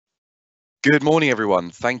Good morning, everyone.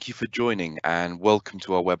 Thank you for joining and welcome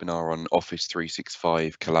to our webinar on Office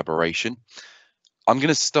 365 collaboration. I'm going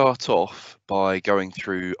to start off by going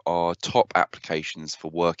through our top applications for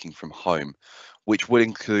working from home, which will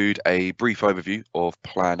include a brief overview of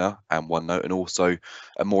Planner and OneNote and also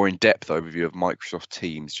a more in-depth overview of Microsoft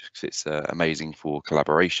Teams, just because it's amazing for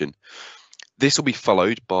collaboration. This will be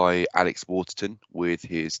followed by Alex Waterton with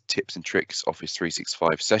his tips and tricks Office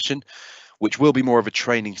 365 session, which will be more of a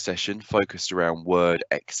training session focused around Word,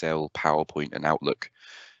 Excel, PowerPoint, and Outlook.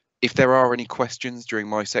 If there are any questions during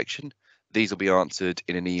my section, these will be answered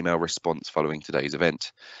in an email response following today's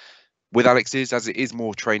event. With Alex's, as it is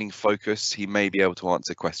more training focused, he may be able to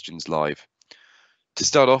answer questions live. To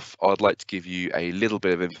start off, I'd like to give you a little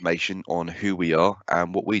bit of information on who we are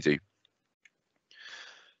and what we do.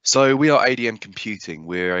 So we are ADM Computing.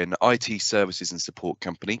 We're an IT services and support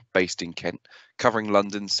company based in Kent, covering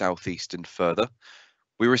London, South East and further.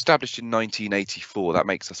 We were established in 1984. That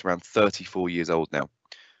makes us around 34 years old now.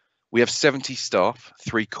 We have 70 staff,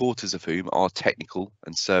 3/4 of whom are technical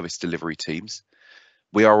and service delivery teams.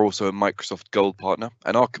 We are also a Microsoft Gold partner,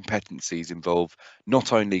 and our competencies involve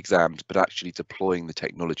not only exams, but actually deploying the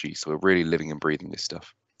technology. So we're really living and breathing this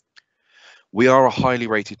stuff. We are a highly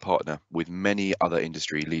rated partner with many other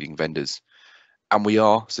industry leading vendors, and we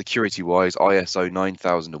are security-wise ISO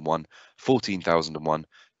 9001, 14001,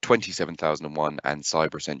 27001 and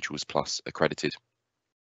Cyber Essentials Plus accredited.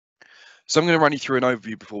 So I'm going to run you through an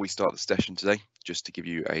overview before we start the session today, just to give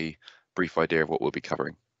you a brief idea of what we'll be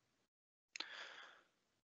covering.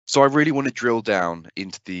 So I really want to drill down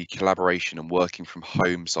into the collaboration and working from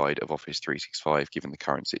home side of Office 365, given the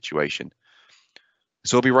current situation.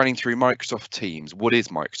 So I'll be running through Microsoft Teams. What is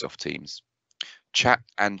Microsoft Teams? Chat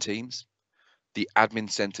and Teams. The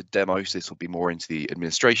admin-centered demo, so this will be more into the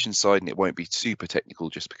administration side and it won't be super technical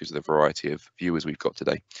just because of the variety of viewers we've got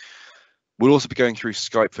today. We'll also be going through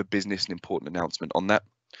Skype for Business, an important announcement on that.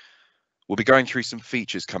 We'll be going through some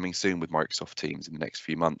features coming soon with Microsoft Teams in the next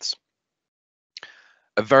few months.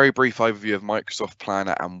 A very brief overview of Microsoft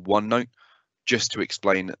Planner and OneNote, just to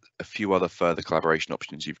explain a few other further collaboration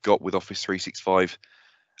options you've got with Office 365,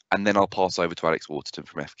 and then I'll pass over to Alex Waterton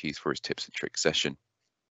from FKeys for his tips and tricks session.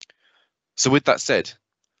 So with that said,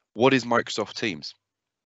 what is Microsoft Teams?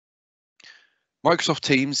 Microsoft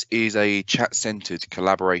Teams is a chat-centered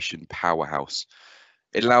collaboration powerhouse.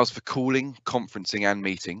 It allows for calling, conferencing and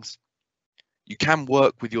meetings. You can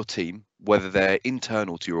work with your team, whether they're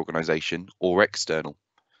internal to your organization or external.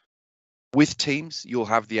 With Teams, you'll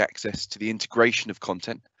have the access to the integration of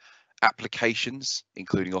content, applications,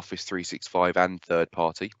 including Office 365 and third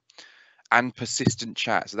party, and persistent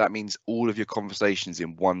chat. So that means all of your conversations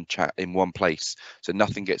in one chat, in one place, so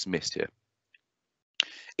nothing gets missed here.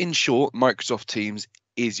 In short, Microsoft Teams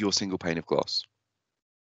is your single pane of glass.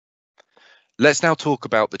 Let's now talk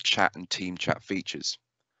about the chat and team chat features.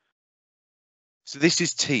 So this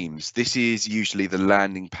is Teams. This is usually the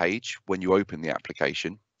landing page when you open the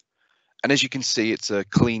application. And as you can see, it's a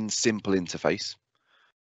clean, simple interface.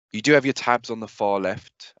 You do have your tabs on the far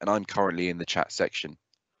left, and I'm currently in the chat section.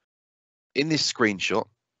 In this screenshot,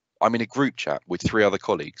 I'm in a group chat with 3 other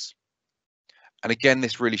colleagues. And again,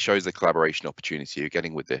 this really shows the collaboration opportunity you're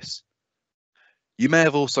getting with this. You may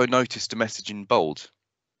have also noticed a message in bold.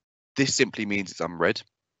 This simply means it's unread.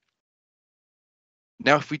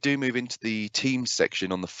 Now, if we do move into the Teams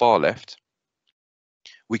section on the far left,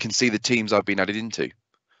 we can see the teams I've been added into.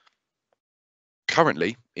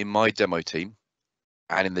 Currently, in my demo team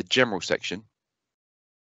and in the general section,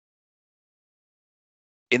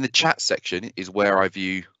 in the chat section is where I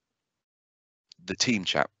view the team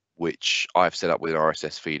chat, which I've set up with an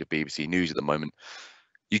RSS feed of BBC News at the moment.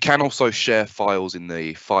 You can also share files in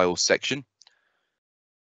the files section,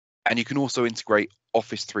 and you can also integrate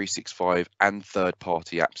Office 365 and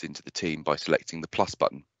third-party apps into the team by selecting the plus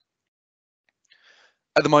button.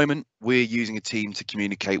 At the moment, we're using a team to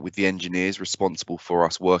communicate with the engineers responsible for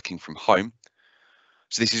us working from home.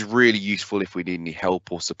 So this is really useful if we need any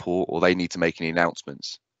help or support, or they need to make any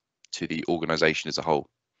announcements to the organisation as a whole.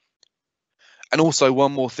 And also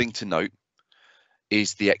one more thing to note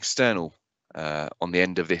is the external on the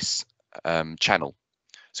end of this channel.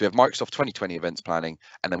 So we have Microsoft 2020 events planning,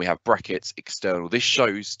 and then we have brackets external. This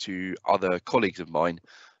shows to other colleagues of mine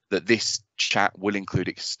that this chat will include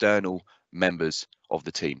external members of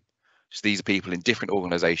the team. So these are people in different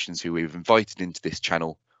organizations who we've invited into this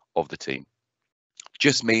channel of the team.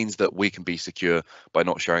 Just means that we can be secure by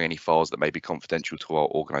not sharing any files that may be confidential to our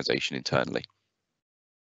organization internally.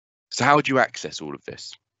 So how do you access all of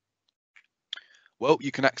this? Well,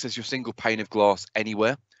 you can access your single pane of glass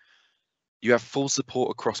anywhere. You have full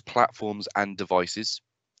support across platforms and devices.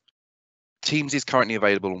 Teams is currently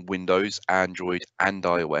available on Windows, Android, and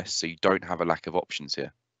iOS, so you don't have a lack of options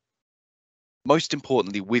here. Most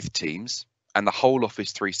importantly with Teams and the whole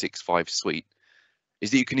Office 365 suite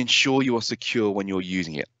is that you can ensure you are secure when you're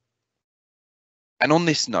using it. And on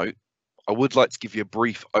this note, I would like to give you a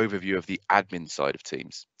brief overview of the admin side of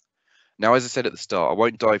Teams. Now, as I said at the start, I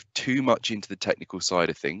won't dive too much into the technical side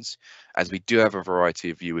of things, as we do have a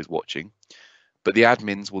variety of viewers watching, but the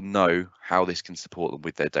admins will know how this can support them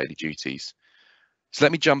with their daily duties. So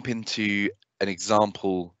let me jump into an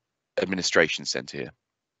example administration center here.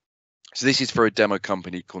 So this is for a demo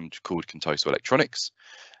company called Contoso Electronics.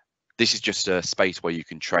 This is just a space where you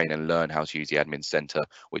can train and learn how to use the admin center,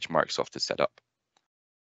 which Microsoft has set up.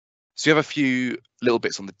 So you have a few little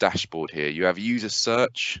bits on the dashboard here. You have user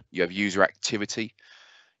search, you have user activity,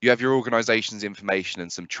 you have your organization's information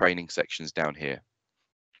and some training sections down here.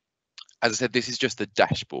 As I said, this is just the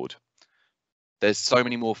dashboard. There's so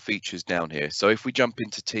many more features down here. So if we jump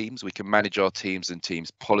into Teams, we can manage our teams and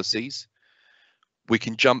teams policies. We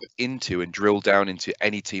can jump into and drill down into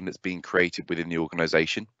any team that's being created within the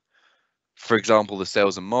organization. For example, the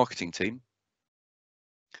sales and marketing team.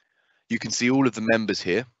 You can see all of the members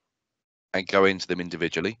here and go into them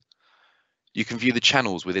individually. You can view the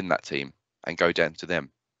channels within that team and go down to them.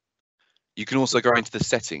 You can also go into the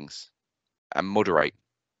settings and moderate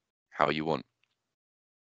how you want.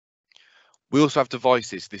 We also have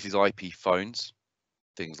devices. This is IP phones,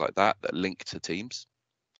 things like that link to Teams.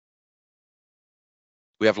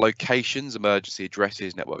 We have locations, emergency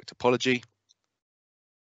addresses, network topology.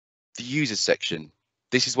 The users section.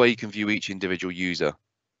 This is where you can view each individual user.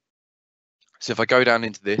 So if I go down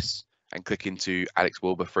into this and click into Alex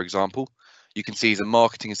Wilbur, for example, you can see he's a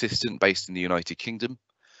marketing assistant based in the United Kingdom.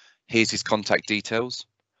 Here's his contact details.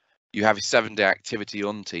 You have his 7-day activity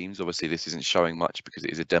on Teams. Obviously, this isn't showing much because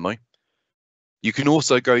it is a demo. You can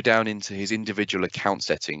also go down into his individual account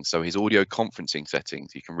settings. So his audio conferencing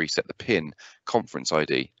settings, you can reset the PIN, conference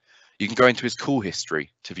ID. You can go into his call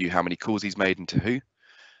history to view how many calls he's made and to who.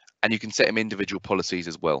 And you can set him individual policies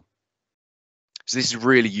as well. So this is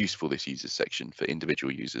really useful, this users section for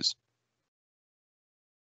individual users.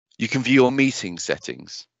 You can view your meeting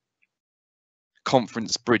settings,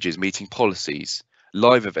 conference bridges, meeting policies,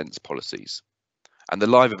 live events policies. And the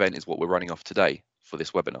live event is what we're running off today for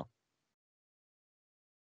this webinar.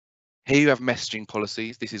 Here you have messaging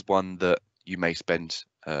policies. This is one that you may spend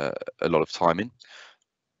a lot of time in.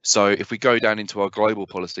 So if we go down into our global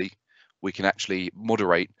policy, we can actually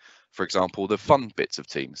moderate, for example, the fun bits of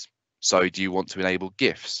Teams. So do you want to enable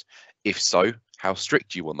GIFs? If so, how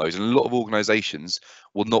strict do you want those? And a lot of organizations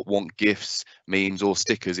will not want GIFs, memes, or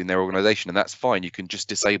stickers in their organization, and that's fine. You can just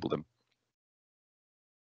disable them.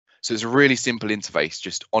 So it's a really simple interface,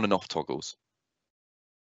 just on and off toggles.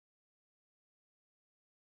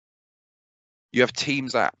 You have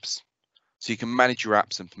Teams apps, so you can manage your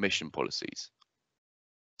apps and permission policies.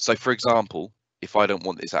 So for example, if I don't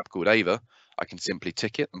want this app called Ava, I can simply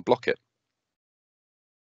tick it and block it.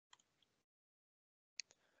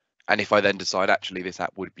 And if I then decide actually this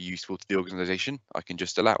app would be useful to the organization, I can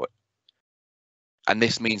just allow it. And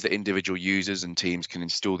this means that individual users and teams can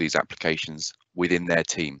install these applications within their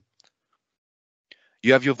team.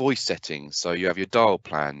 You have your voice settings, so you have your dial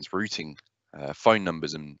plans, routing, phone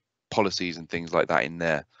numbers and policies and things like that in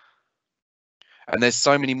there. And there's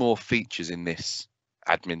so many more features in this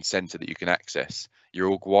admin center that you can access. Your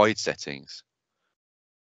org-wide settings.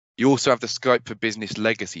 You also have the Skype for Business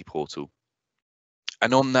legacy portal.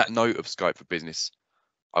 And on that note of Skype for Business,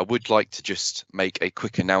 I would like to just make a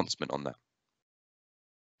quick announcement on that.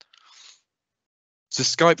 So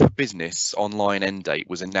Skype for Business online end date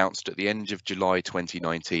was announced at the end of July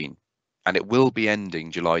 2019, and it will be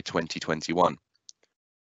ending July 2021.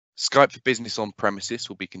 Skype for Business on premises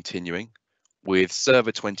will be continuing, with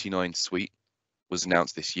Server 29 Suite was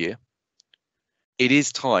announced this year. It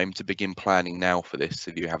is time to begin planning now for this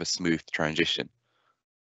so that you have a smooth transition.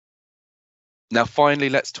 Now, finally,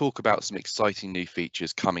 let's talk about some exciting new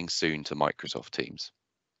features coming soon to Microsoft Teams.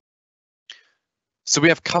 So we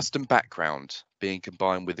have custom background being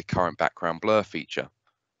combined with the current background blur feature.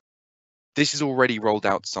 This is already rolled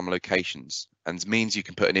out to some locations and means you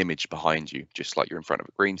can put an image behind you, just like you're in front of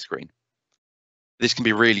a green screen. This can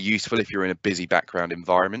be really useful if you're in a busy background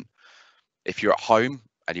environment. If you're at home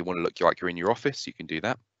and you want to look like you're in your office, you can do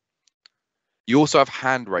that. You also have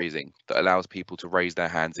hand raising that allows people to raise their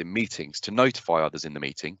hands in meetings to notify others in the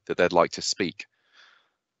meeting that they'd like to speak.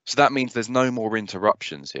 So that means there's no more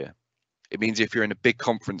interruptions here. It means if you're in a big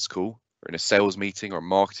conference call or in a sales meeting or a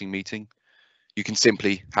marketing meeting, you can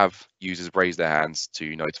simply have users raise their hands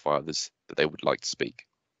to notify others that they would like to speak.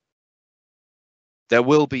 There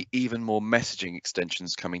will be even more messaging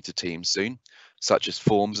extensions coming to Teams soon, such as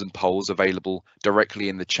forms and polls available directly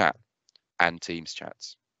in the chat and Teams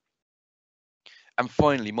chats. And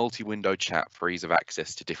finally, multi-window chat for ease of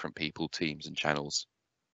access to different people, teams and channels.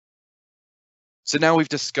 So now we've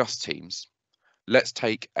discussed Teams, let's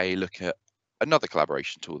take a look at another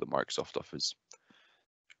collaboration tool that Microsoft offers.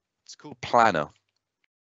 It's called Planner,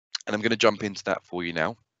 and I'm going to jump into that for you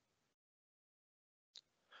now.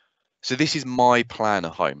 So this is my Planner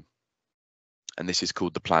home, and this is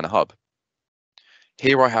called the Planner Hub.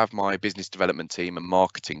 Here I have my business development team and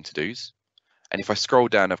marketing to-dos, and if I scroll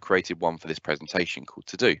down, I've created one for this presentation called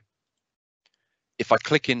To Do. If I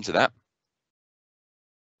click into that,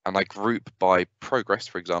 and I group by progress,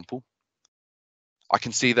 for example, I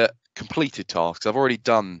can see that completed tasks. I've already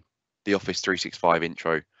done the Office 365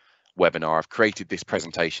 intro webinar. I've created this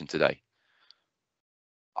presentation today.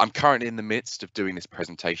 I'm currently in the midst of doing this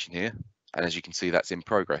presentation here, and as you can see, that's in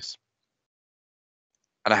progress.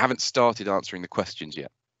 And I haven't started answering the questions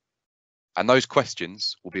yet. And those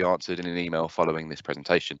questions will be answered in an email following this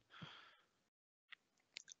presentation.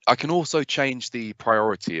 I can also change the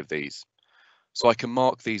priority of these. So I can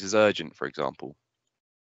mark these as urgent, for example.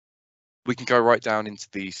 We can go right down into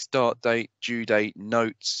the start date, due date,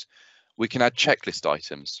 notes. We can add checklist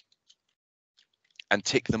items and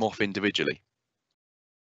tick them off individually.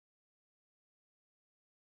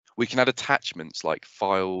 We can add attachments like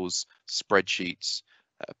files, spreadsheets,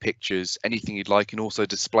 pictures, anything you'd like, and also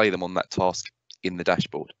display them on that task in the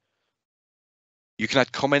dashboard. You can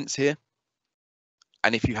add comments here.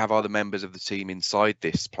 And if you have other members of the team inside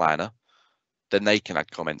this planner, then they can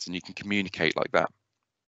add comments and you can communicate like that.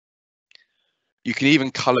 You can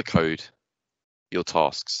even color code your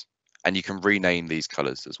tasks and you can rename these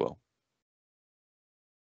colors as well.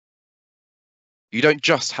 You don't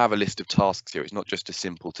just have a list of tasks here. It's not just a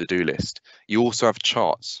simple to-do list. You also have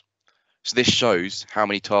charts. So this shows how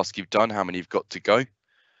many tasks you've done, how many you've got to go,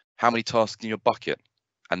 how many tasks in your bucket.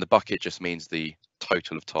 And the bucket just means the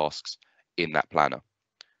total of tasks in that planner.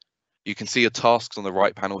 You can see your tasks on the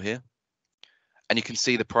right panel here, and you can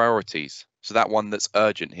see the priorities. So that one that's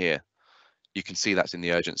urgent here, you can see that's in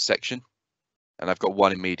the urgent section. And I've got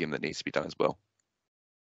one in medium that needs to be done as well.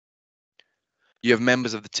 You have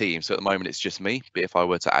members of the team. So at the moment, it's just me. But if I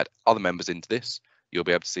were to add other members into this, you'll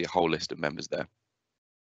be able to see a whole list of members there.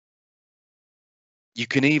 You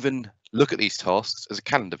can even look at these tasks as a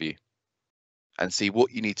calendar view and see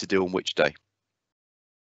what you need to do on which day.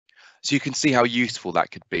 So you can see how useful that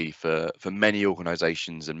could be for many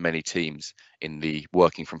organizations and many teams in the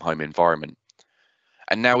working from home environment.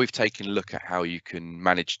 And now we've taken a look at how you can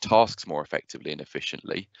manage tasks more effectively and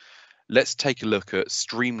efficiently. Let's take a look at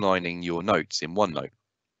streamlining your notes in OneNote.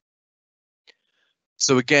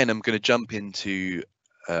 So again, I'm going to jump into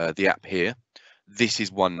the app here. This is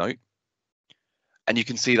OneNote. And you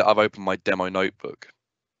can see that I've opened my demo notebook.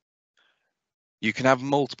 You can have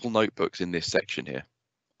multiple notebooks in this section here.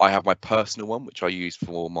 I have my personal one, which I use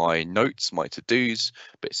for my notes, my to-dos,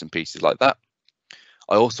 bits and pieces like that.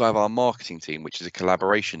 I also have our marketing team, which is a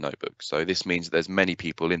collaboration notebook. So this means there's many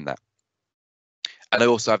people in that. And I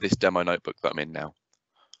also have this demo notebook that I'm in now.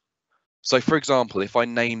 So for example, if I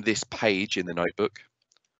name this page in the notebook,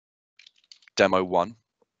 Demo 1,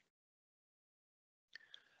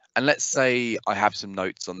 and let's say I have some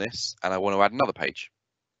notes on this and I want to add another page.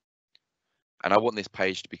 And I want this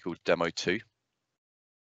page to be called Demo 2.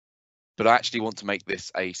 But I actually want to make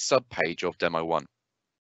this a sub-page of Demo 1.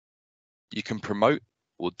 You can promote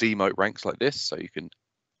or demote ranks like this, so you can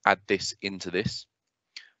add this into this.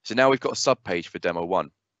 So now we've got a sub-page for Demo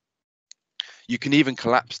 1. You can even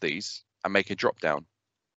collapse these and make a drop-down.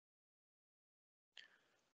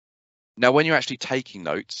 Now, when you're actually taking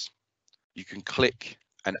notes, you can click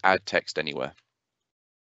and add text anywhere.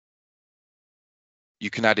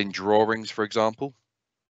 You can add in drawings, for example.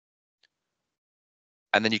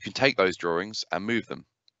 And then you can take those drawings and move them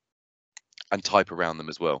and type around them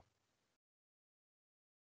as well.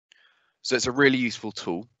 So it's a really useful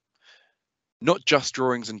tool. Not just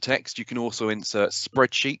drawings and text, you can also insert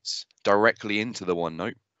spreadsheets directly into the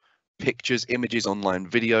OneNote, pictures, images, online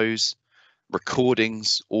videos,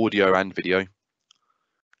 recordings, audio and video.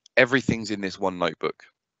 Everything's in this one notebook.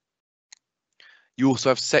 You also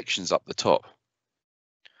have sections up the top.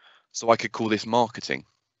 So I could call this marketing.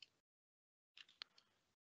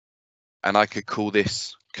 And I could call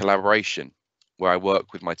this collaboration, where I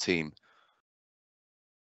work with my team.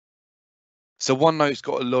 So OneNote's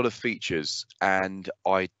got a lot of features, and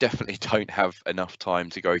I definitely don't have enough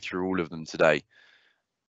time to go through all of them today.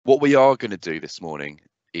 What we are going to do this morning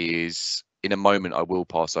is, in a moment, I will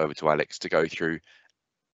pass over to Alex to go through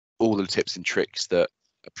all the tips and tricks that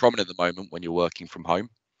are prominent at the moment when you're working from home,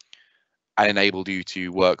 and enabled you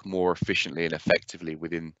to work more efficiently and effectively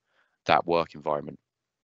within that work environment.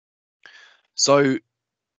 So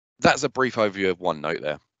that's a brief overview of OneNote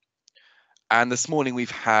there. And this morning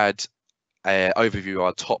we've had an overview of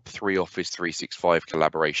our top 3 Office 365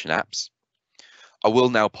 collaboration apps. I will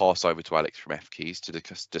now pass over to Alex from F-Keys to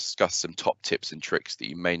discuss some top tips and tricks that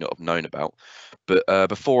you may not have known about. But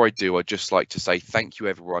before I do, I'd just like to say thank you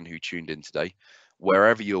everyone who tuned in today,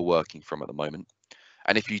 wherever you're working from at the moment.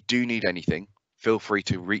 And if you do need anything, feel free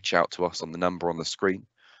to reach out to us on the number on the screen,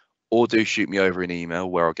 or do shoot me over an email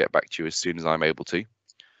where I'll get back to you as soon as I'm able to.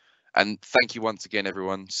 And thank you once again,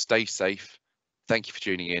 everyone. Stay safe. Thank you for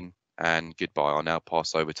tuning in, and goodbye. I'll now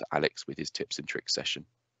pass over to Alex with his tips and tricks session.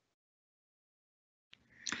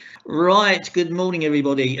 Right, good morning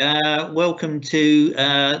everybody. Welcome to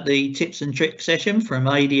the tips and tricks session from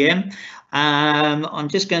ADM. I'm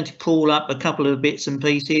just going to call up a couple of bits and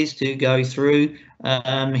pieces to go through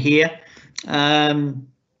here.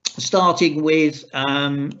 Starting with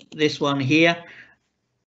this one here.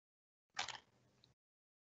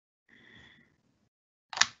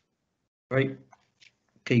 Right,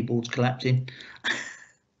 keyboard's collapsing.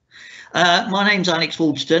 My name's Alex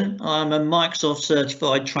Wolston. I'm a Microsoft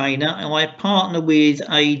certified trainer and I partner with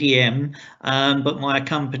ADM, but my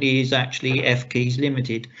company is actually F-Keys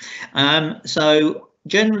Limited. So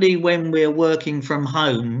generally when we're working from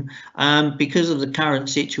home, because of the current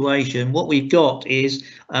situation, what we've got is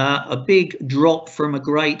a big drop from a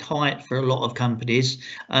great height for a lot of companies.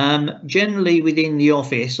 Generally within the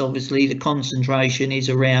office, obviously the concentration is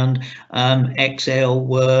around Excel,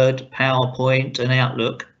 Word, PowerPoint and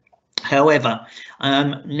Outlook. However,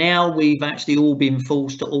 now we've actually all been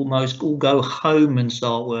forced to almost all go home and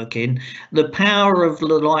start working. The power of the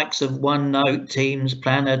likes of OneNote, Teams,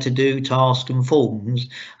 Planner, To-Do, Task and Forms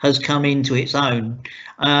has come into its own.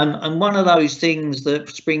 And one of those things that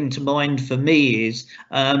spring to mind for me is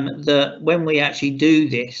that when we actually do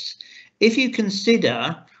this, if you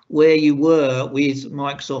consider where you were with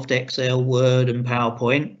Microsoft Excel, Word and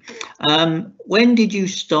PowerPoint, when did you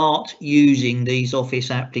start using these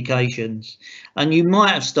Office applications? And you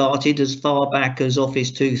might have started as far back as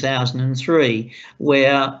Office 2003,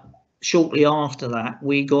 where shortly after that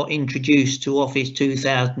we got introduced to Office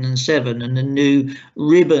 2007 and a new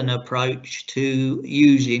ribbon approach to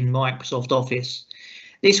using Microsoft Office.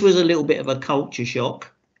 This was a little bit of a culture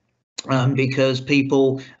shock. Because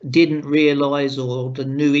people didn't realise or the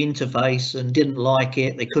new interface and didn't like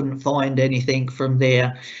it, they couldn't find anything from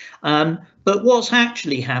there. But what's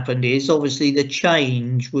actually happened is obviously the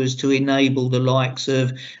change was to enable the likes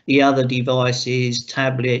of the other devices,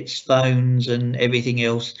 tablets, phones and everything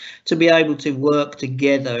else to be able to work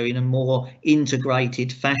together in a more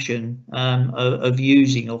integrated fashion of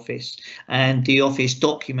using Office. And the Office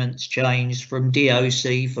documents changed from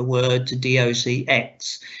DOC for Word to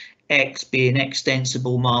DOCX. X being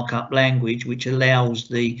extensible markup language, which allows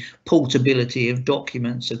the portability of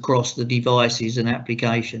documents across the devices and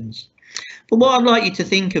applications. But what I'd like you to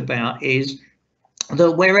think about is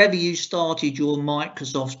that wherever you started your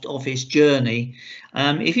Microsoft Office journey,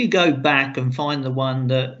 if you go back and find the one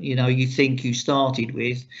that you think you started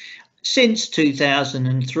with, since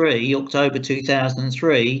 2003, October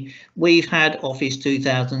 2003, we've had Office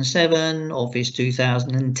 2007, Office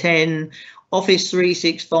 2010, Office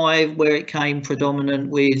 365, where it came predominant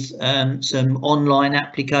with some online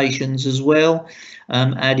applications as well,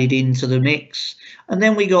 added into the mix. And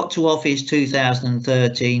then we got to Office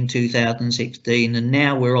 2013, 2016, and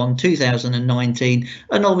now we're on 2019.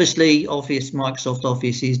 And obviously Microsoft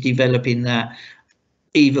Office is developing that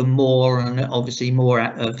even more, and obviously more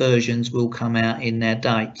versions will come out in their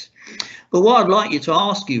date. But what I'd like you to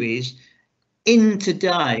ask you is, in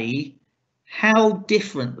today, how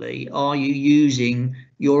differently are you using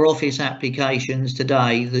your Office applications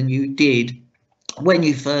today than you did when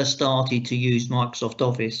you first started to use Microsoft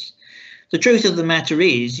Office? The truth of the matter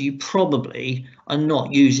is you probably are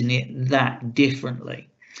not using it that differently.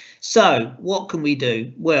 So what can we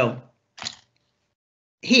do? Well,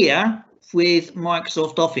 here with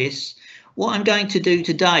Microsoft Office, what I'm going to do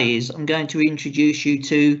today is I'm going to introduce you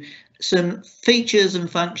to some features and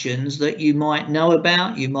functions that you might know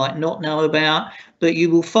about, you might not know about, but you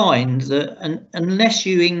will find that unless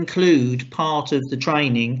you include part of the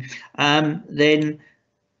training, then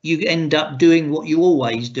you end up doing what you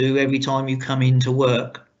always do every time you come into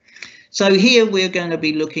work. So here we're going to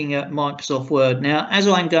be looking at Microsoft Word. Now, as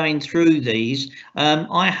I'm going through these,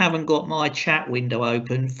 I haven't got my chat window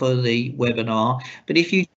open for the webinar, but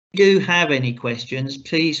if you do have any questions,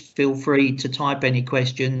 please feel free to type any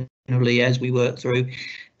questions as we work through.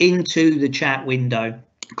 into the chat window.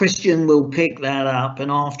 Christian will pick that up, and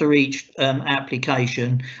after each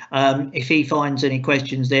application, if he finds any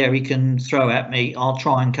questions there he can throw at me, I'll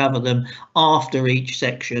try and cover them after each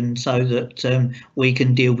section so that we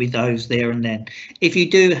can deal with those there and then. If you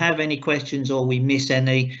do have any questions or we miss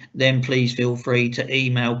any, then please feel free to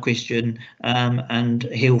email Christian and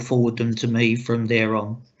he'll forward them to me from there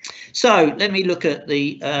on. So let me look at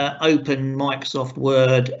the open Microsoft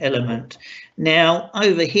Word element. Now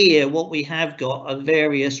over here what we have got are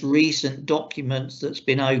various recent documents that's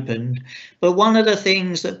been opened, but one of the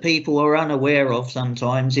things that people are unaware of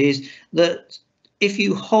sometimes is that if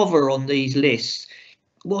you hover on these lists,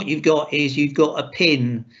 what you've got is you've got a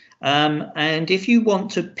pin, and if you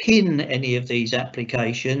want to pin any of these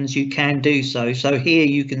applications you can do so. So here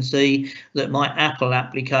you can see that my Apple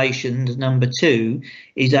application number 2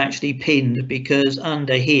 is actually pinned because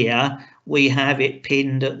under here we have it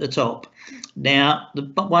pinned at the top. Now the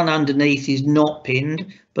one underneath is not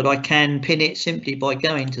pinned, but I can pin it simply by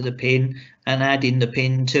going to the pin and adding the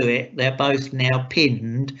pin to it. They're both now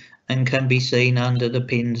pinned and can be seen under the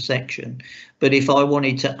pinned section. But if I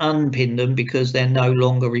wanted to unpin them because they're no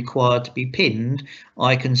longer required to be pinned,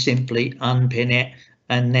 I can simply unpin it,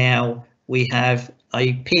 and now we have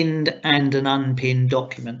a pinned and an unpinned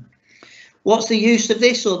document. What's the use of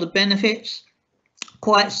this or the benefits?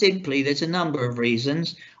 Quite simply, there's a number of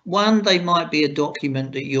reasons. One, they might be a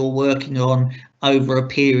document that you're working on over a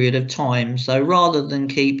period of time. So rather than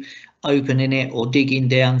keep opening it or digging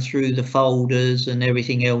down through the folders and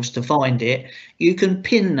everything else to find it, you can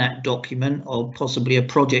pin that document or possibly a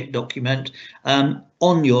project document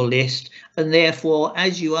on your list, and therefore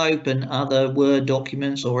as you open other Word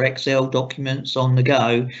documents or Excel documents on the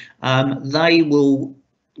go, they will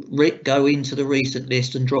go into the recent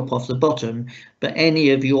list and drop off the bottom, but any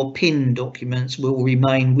of your pinned documents will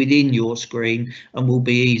remain within your screen and will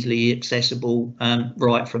be easily accessible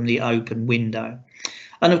right from the open window.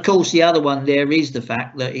 And of course the other one there is the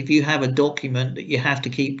fact that if you have a document that you have to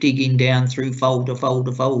keep digging down through folder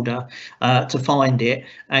to find it,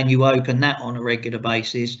 and you open that on a regular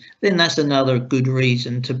basis, then that's another good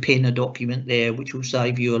reason to pin a document there, which will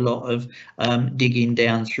save you a lot of digging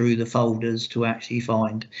down through the folders to actually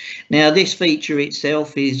find. Now this feature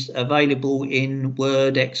itself is available in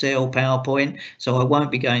Word, Excel, PowerPoint, so I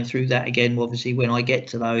won't be going through that again obviously when I get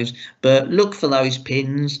to those, but look for those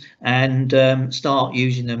pins and start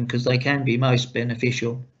using them because they can be most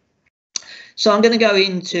beneficial. So I'm going to go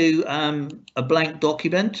into a blank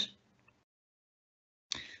document,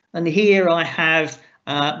 and here I have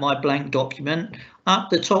my blank document. Up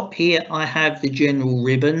the top here I have the general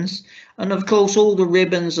ribbons, and of course all the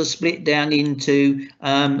ribbons are split down into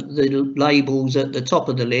the labels at the top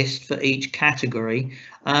of the list for each category,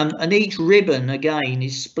 and each ribbon again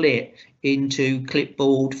is split into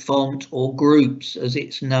clipboard, font or groups as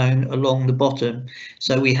it's known along the bottom.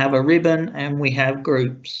 So we have a ribbon and we have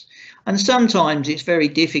groups. And sometimes it's very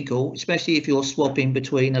difficult, especially if you're swapping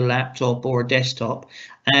between a laptop or a desktop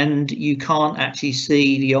and you can't actually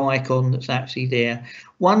see the icon that's actually there.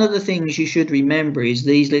 One of the things you should remember is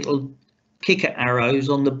these little kicker arrows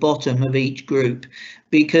on the bottom of each group,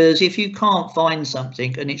 because if you can't find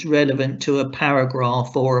something and it's relevant to a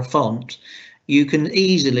paragraph or a font, you can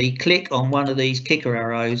easily click on one of these kicker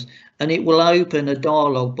arrows and it will open a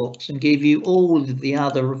dialog box and give you all of the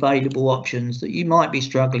other available options that you might be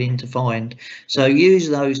struggling to find. So use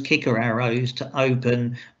those kicker arrows to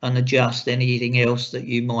open and adjust anything else that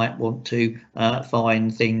you might want to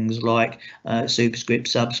find, things like superscript,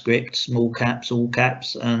 subscript, small caps, all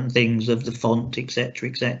caps, and things of the font, etc,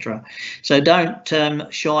 etc. So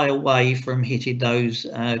don't shy away from hitting those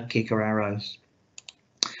kicker arrows.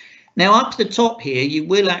 Now up the top here you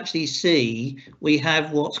will actually see we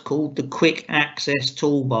have what's called the quick access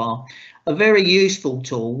toolbar, a very useful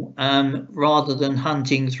tool rather than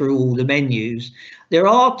hunting through all the menus. There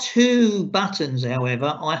are 2 buttons,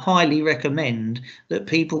 however, I highly recommend that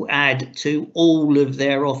people add to all of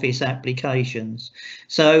their Office applications.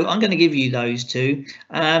 So I'm going to give you those 2.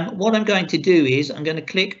 What I'm going to do is I'm going to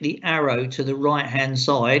click the arrow to the right hand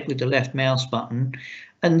side with the left mouse button,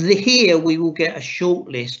 and here we will get a short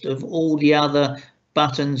list of all the other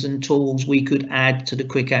buttons and tools we could add to the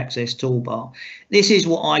quick access toolbar. This is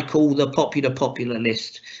what I call the popular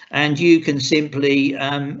list, and you can simply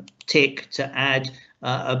tick to add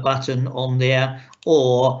a button on there,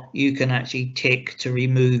 or you can actually tick to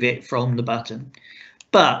remove it from the button.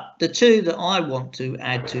 But the 2 that I want to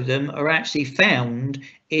add to them are actually found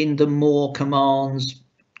in the more commands ...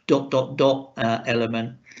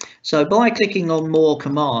 element. So by clicking on more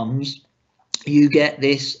commands, you get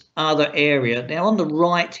this other area. Now on the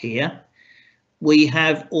right here, we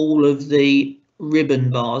have all of the ribbon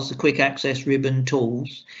bars, the quick access ribbon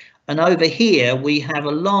tools. And over here, we have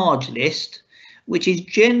a large list, which is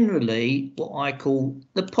generally what I call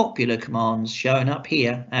the popular commands, shown up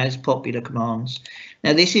here as popular commands.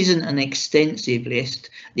 Now, this isn't an extensive list.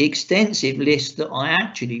 The extensive list that I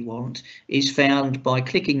actually want is found by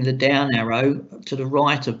clicking the down arrow to the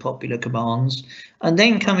right of popular commands and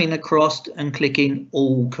then coming across and clicking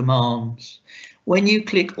all commands. When you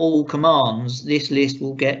click all commands, this list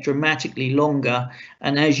will get dramatically longer,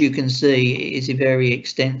 and as you can see, it is very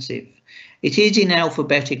extensive. It is in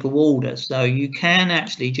alphabetical order, so you can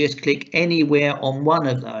actually just click anywhere on one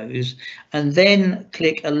of those and then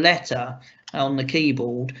click a letter on the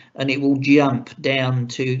keyboard and it will jump down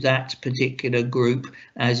to that particular group,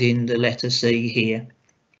 as in the letter C here.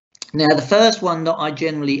 Now, the first one that I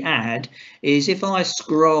generally add is if I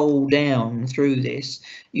scroll down through this,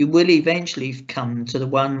 you will eventually come to the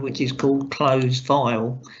one which is called close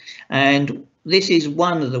file. And this is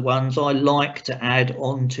one of the ones I like to add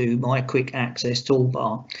onto my quick access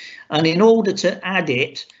toolbar. And in order to add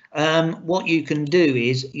it, what you can do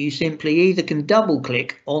is you simply either can double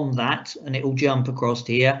click on that and it will jump across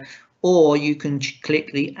here, or you can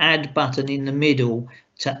click the add button in the middle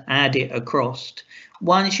to add it across.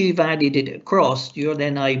 Once you've added it across, you're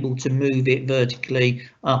then able to move it vertically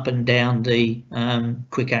up and down the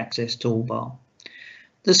quick access toolbar.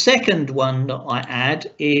 The second one that I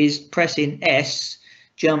add is pressing S,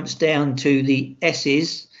 jumps down to the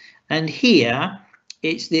S's, and here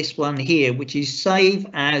it's this one here, which is save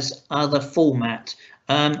as other format.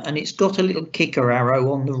 And it's got a little kicker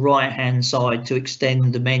arrow on the right hand side to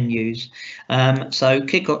extend the menus. So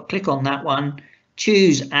click on that one,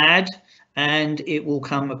 choose add, and it will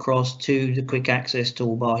come across to the quick access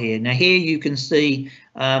toolbar here. Now here you can see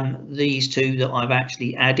these two that I've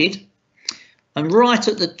actually added, and right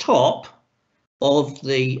at the top of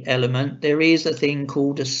the element there is a thing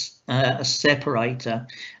called a separator,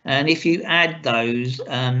 and if you add those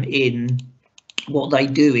in, what they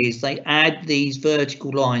do is they add these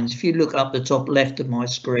vertical lines. If you look up the top left of my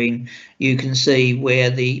screen, you can see where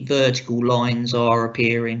the vertical lines are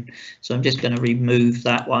appearing. So I'm just going to remove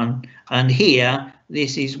that one, and here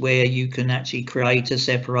this is where you can actually create a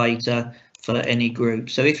separator for any group.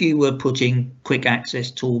 So if you were putting quick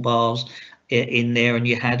access toolbars in there and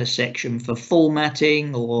you had a section for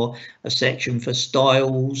formatting or a section for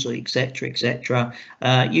styles, etc, etc,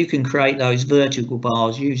 you can create those vertical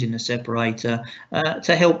bars using a separator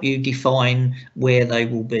to help you define where they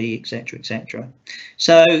will be, etc, etc.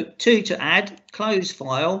 So to add, close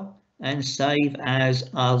file and save as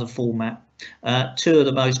other format. Two of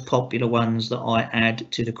the most popular ones that I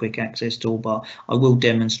add to the quick access toolbar. I will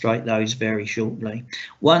demonstrate those very shortly.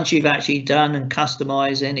 Once you've actually done and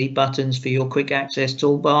customized any buttons for your quick access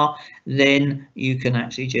toolbar, then you can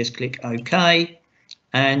actually just click OK,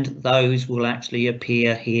 and those will actually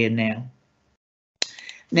appear here now.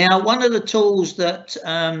 Now, one of the tools that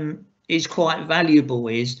is quite valuable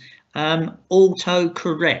is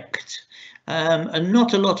autocorrect. And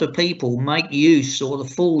not a lot of people make use or the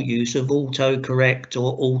full use of autocorrect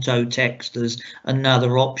or auto text, as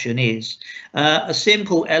another option is. A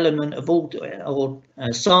simple element of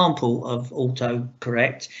a sample of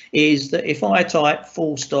autocorrect is that if I type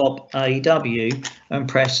full stop AW and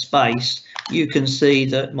press space, you can see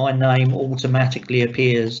that my name automatically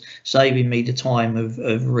appears, saving me the time of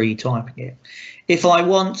retyping it. If I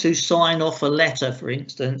want to sign off a letter, for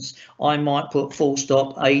instance, I might put full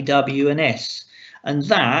stop AW and S, and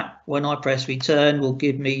that, when I press return, will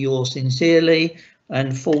give me yours sincerely,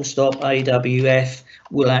 and full stop AWF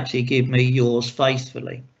will actually give me yours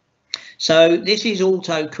faithfully. So this is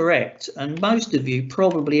autocorrect, and most of you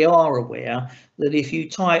probably are aware that if you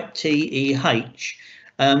type TEH,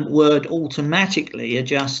 Word automatically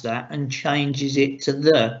adjusts that and changes it to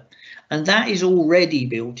the. And that is already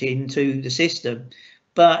built into the system.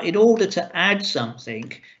 But in order to add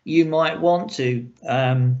something, you might want to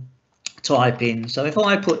type in. So if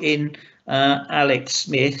I put in Alex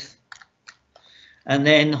Smith and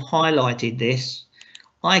then highlighted this,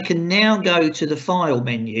 I can now go to the file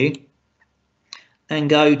menu and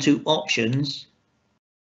go to options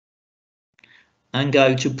and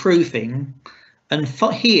go to proofing. And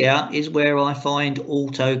here is where I find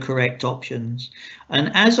autocorrect options.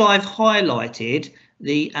 And as I've highlighted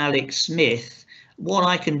the Alex Smith, what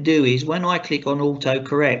I can do is when I click on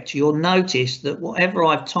autocorrect, you'll notice that whatever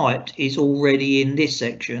I've typed is already in this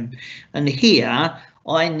section. And here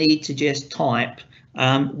I need to just type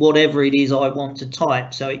whatever it is I want to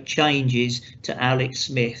type, so it changes to Alex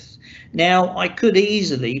Smith. Now I could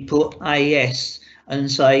easily put AS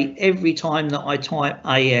and say every time that I type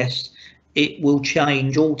AS, it will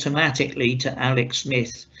change automatically to Alex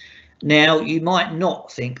Smith. Now, you might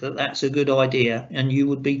not think that that's a good idea, and you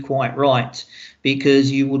would be quite right,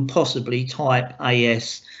 because you would possibly type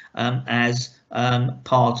AS as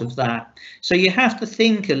part of that. So you have to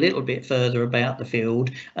think a little bit further about the field,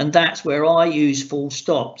 and that's where I use full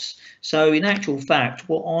stops. So in actual fact,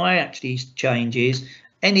 what I actually change is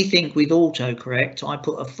anything with autocorrect, I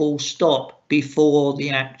put a full stop before the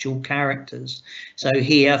actual characters. So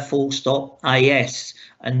here, full stop AS,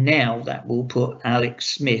 and now that will put Alex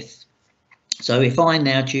Smith. So if I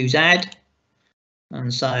now choose add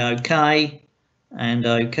and say OK and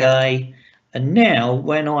OK, and now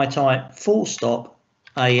when I type full stop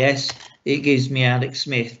AS, it gives me Alex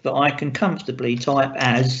Smith, but I can comfortably type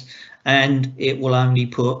as, and it will only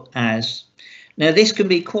put as. Now this can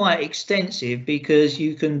be quite extensive because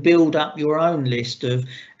you can build up your own list of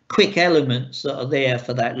quick elements that are there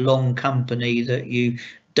for that long company that you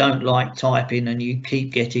don't like typing and you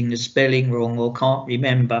keep getting the spelling wrong or can't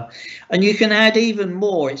remember. And you can add even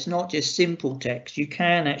more. It's not just simple text. You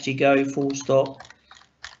can actually go full stop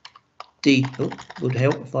would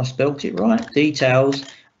help if I spelt it right, details,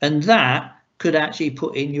 and that could actually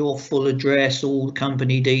put in your full address, all the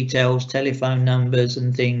company details, telephone numbers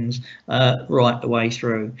and things right the way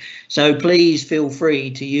through. So please feel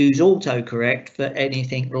free to use autocorrect for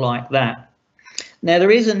anything like that. Now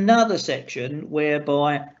there is another section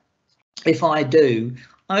whereby if I do,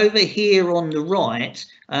 over here on the right,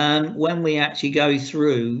 when we actually go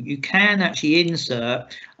through, you can actually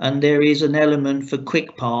insert, and there is an element for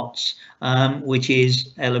quick parts, which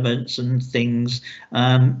is elements and things.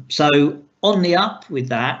 So on the up with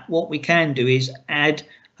that, what we can do is add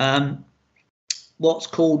what's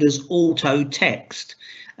called as auto text,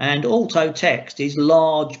 and auto text is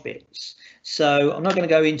large bits. So I'm not going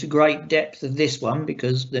to go into great depth of this one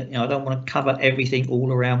because I don't want to cover everything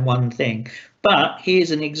all around one thing. But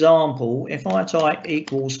here's an example. If I type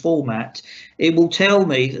equals format, it will tell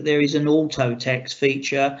me that there is an auto text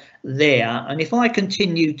feature there. And if I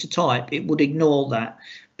continue to type, it would ignore that.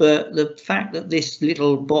 But the fact that this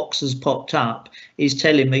little box has popped up is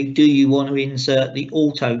telling me, do you want to insert the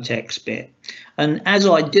auto text bit? And as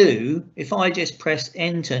I do, if I just press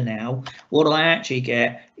enter now, what I actually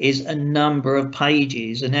get is a number of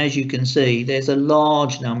pages. And as you can see, there's a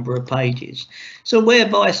large number of pages. So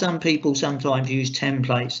whereby some people sometimes use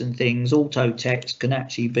templates and things, auto text can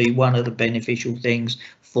actually be one of the beneficial things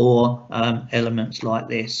for elements like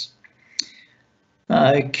this.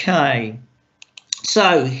 Okay.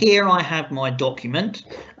 So here I have my document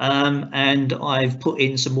and I've put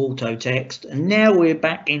in some auto text, and now we're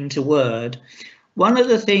back into Word. One of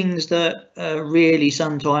the things that really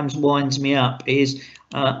sometimes winds me up is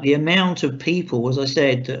the amount of people, as I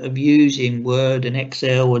said, that are using Word and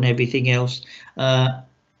Excel and everything else on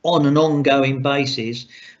an ongoing basis,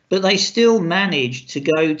 but they still manage to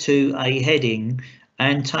go to a heading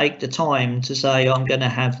and take the time to say, I'm going to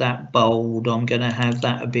have that bold, I'm going to have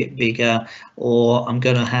that a bit bigger, or I'm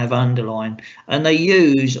going to have underline. And they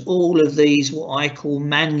use all of these, what I call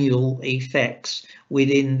manual effects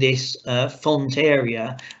within this font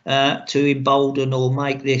area to embolden or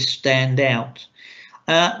make this stand out.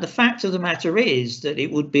 The fact of the matter is that it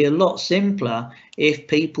would be a lot simpler if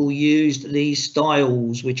people used these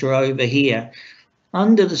styles, which are over here.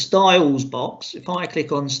 Under the styles box, if I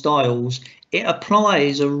click on styles, it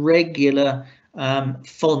applies a regular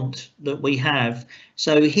font that we have.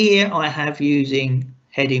 So here I have using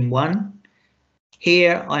heading 1.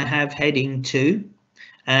 Here I have heading 2.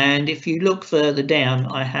 And if you look further down,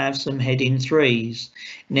 I have some heading 3s.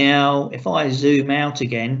 Now, if I zoom out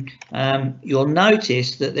again, you'll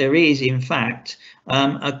notice that there is, in fact,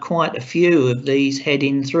 quite a few of these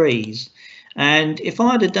heading 3s. And if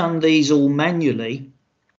I'd have done these all manually,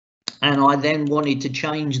 and I then wanted to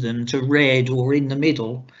change them to red or in the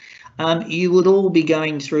middle, you would all be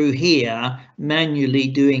going through here manually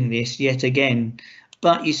doing this yet again.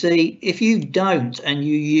 But you see, if you don't and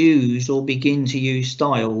you use or begin to use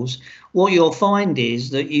styles, what you'll find is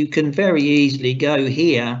that you can very easily go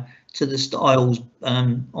here to the styles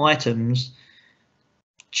items,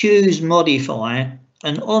 choose modify,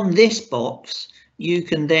 and on this box you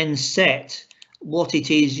can then set what it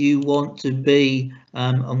is you want to be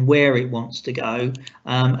and where it wants to go,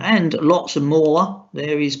 and lots of more.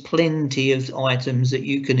 There is plenty of items that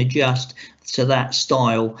you can adjust to that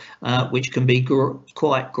style, which can be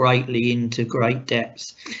quite greatly into great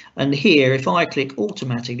depth. And here, if I click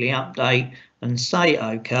automatically update and say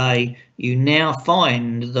OK, you now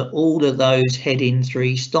find that all of those heading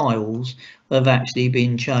 3 styles have actually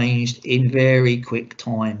been changed in very quick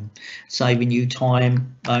time, saving you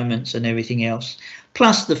time, moments and everything else.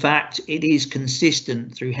 plus the fact it is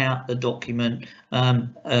consistent throughout the document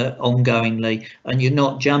ongoingly, and you're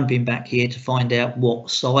not jumping back here to find out what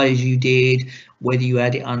size you did, whether you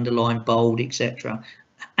had it underlined, bold, etc.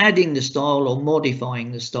 Adding the style or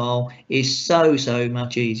modifying the style is so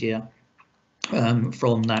much easier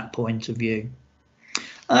from that point of view.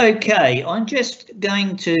 Okay, I'm just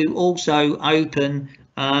going to also open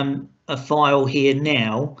a file here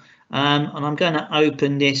now, and I'm going to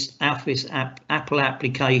open this Apple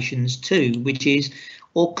Applications 2, which is,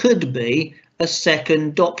 or could be, a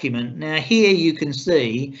second document. Now here you can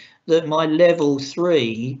see that my level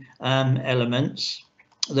 3 elements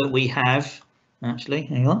that we have, actually,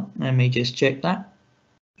 hang on, let me just check that.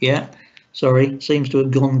 Yeah, sorry, seems to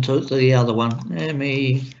have gone to the other one. Let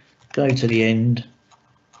me go to the end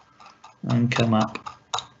and come up.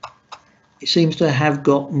 It seems to have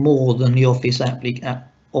got more than the Office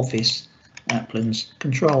applins.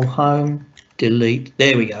 Control Home, delete.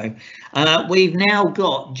 There we go. We've now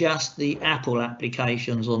got just the Apple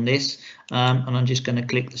applications on this, and I'm just going to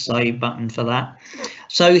click the save button for that.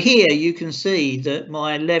 So here you can see that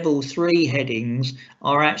my level 3 headings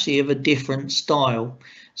are actually of a different style.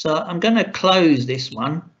 So I'm going to close this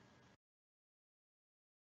one.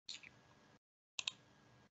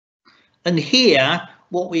 And here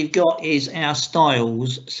what we've got is our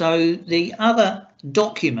styles. So the other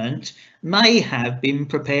document may have been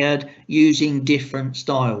prepared using different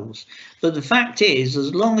styles, but the fact is,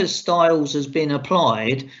 as long as styles has been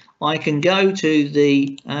applied, I can go to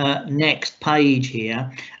the next page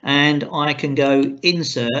here and I can go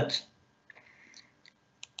insert,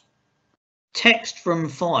 text from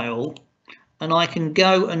file, and I can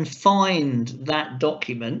go and find that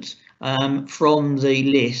document from the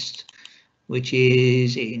list, which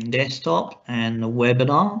is in desktop and the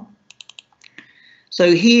webinar.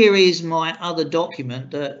 So here is my other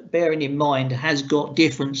document that, bearing in mind, has got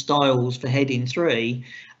different styles for heading 3,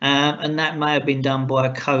 and that may have been done by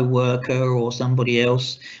a co-worker or somebody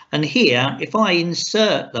else. And here, if I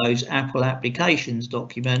insert those Apple Applications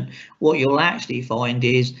document, what you'll actually find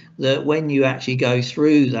is that when you actually go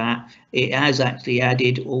through that, it has actually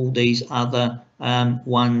added all these other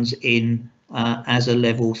ones in as a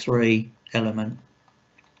level 3 element.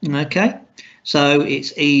 Okay, so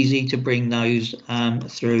it's easy to bring those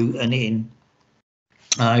through and in.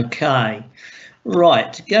 Okay,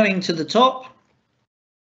 right, going to the top,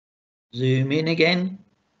 zoom in again.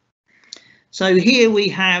 So here we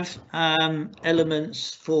have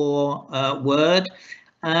elements for Word,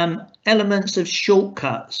 elements of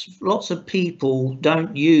shortcuts. Lots of people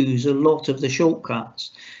don't use a lot of the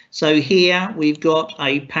shortcuts. So here we've got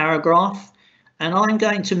a paragraph, and I'm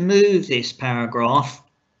going to move this paragraph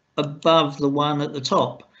above the one at the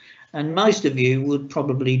top. And most of you would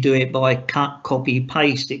probably do it by cut, copy,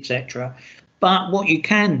 paste, etc. But what you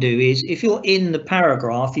can do is, if you're in the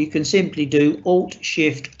paragraph, you can simply do Alt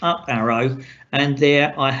Shift up arrow, and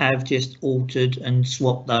there I have just altered and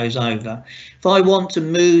swapped those over. If I want to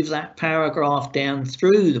move that paragraph down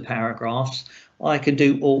through the paragraphs, I can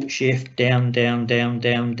do Alt Shift down, down, down,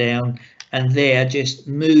 down, down, and there just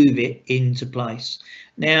move it into place.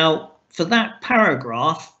 Now for that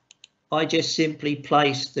paragraph, I just simply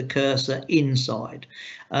place the cursor inside,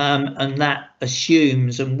 and that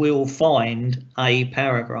assumes and will find a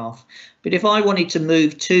paragraph. But if I wanted to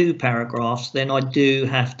move 2 paragraphs, then I do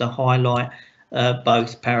have to highlight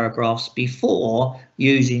both paragraphs before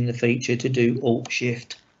using the feature to do Alt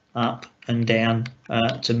Shift up and down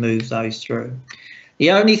to move those through. The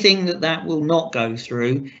only thing that will not go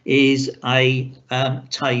through is a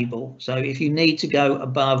table. So if you need to go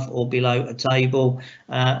above or below a table,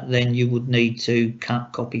 then you would need to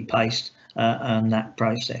cut, copy, paste on that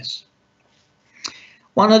process.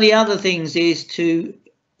 One of the other things is to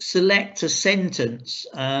select a sentence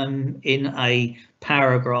in a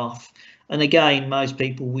paragraph. And again, most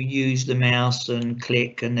people will use the mouse and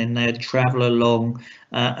click, and then they'll travel along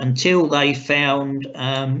until they found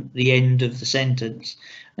the end of the sentence.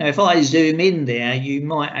 Now, if I zoom in there, you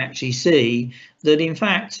might actually see that, in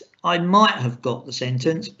fact, I might have got the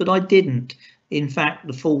sentence, but I didn't. In fact,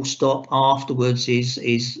 the full stop afterwards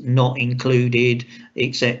is not included,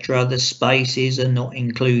 etc. The spaces are not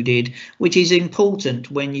included, which is important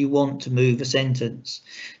when you want to move a sentence.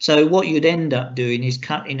 So what you'd end up doing is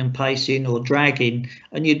cutting and pasting or dragging,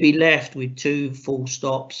 and you'd be left with 2 full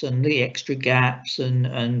stops and the extra gaps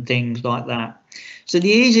and things like that. So the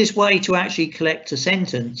easiest way to actually collect a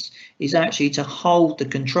sentence is actually to hold the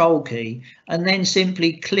Control key and then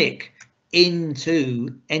simply click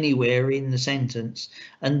into anywhere in the sentence,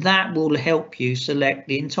 and that will help you select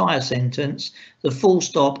the entire sentence, the full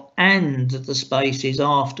stop and the spaces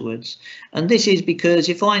afterwards. And this is because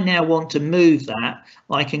if I now want to move that,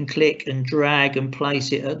 I can click and drag and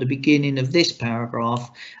place it at the beginning of this paragraph,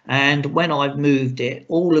 and when I've moved it,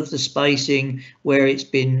 all of the spacing where it's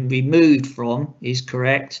been removed from is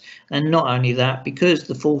correct. And not only that, because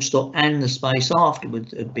the full stop and the space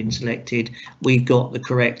afterwards have been selected, we've got the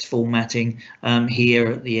correct formatting here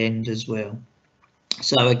at the end as well.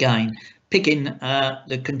 So again, picking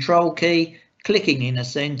the control key, clicking in a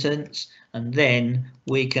sentence, and then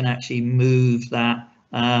we can actually move that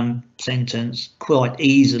sentence quite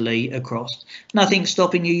easily across. Nothing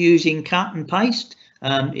stopping you using cut and paste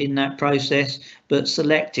in that process, but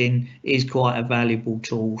selecting is quite a valuable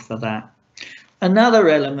tool for that. Another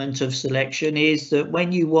element of selection is that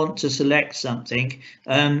when you want to select something,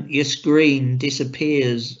 your screen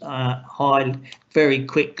disappears very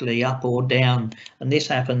quickly up or down, and this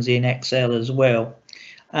happens in Excel as well.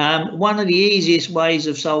 One of the easiest ways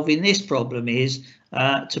of solving this problem is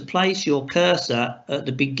to place your cursor at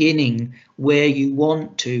the beginning where you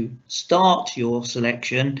want to start your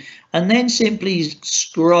selection, and then simply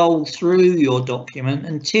scroll through your document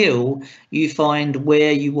until you find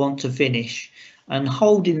where you want to finish. And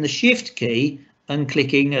holding the Shift key and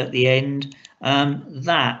clicking at the end,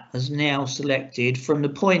 that has now selected from the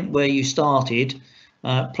point where you started,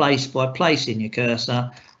 place by placing your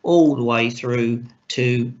cursor, all the way through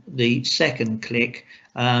to the second click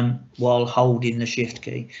while holding the Shift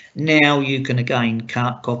key. Now you can again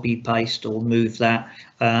cut, copy, paste, or move that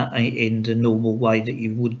in the normal way that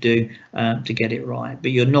you would do to get it right,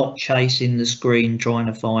 but you're not chasing the screen trying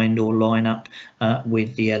to find or line up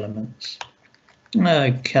with the elements.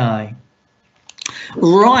 Okay,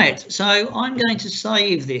 right, so I'm going to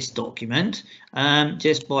save this document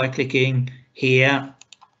just by clicking here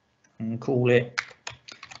and call it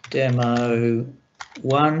demo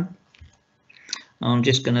 1. I'm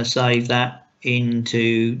just going to save that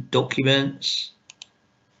into documents.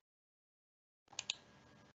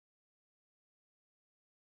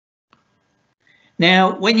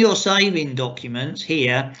 Now, when you're saving documents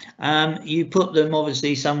here, you put them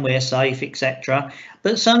obviously somewhere safe, etc.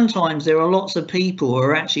 But sometimes there are lots of people who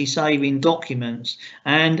are actually saving documents,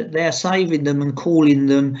 and they're saving them and calling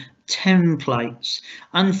them templates.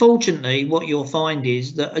 Unfortunately, what you'll find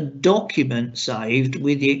is that a document saved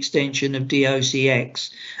with the extension of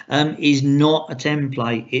docx is not a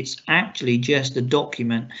template. It's actually just a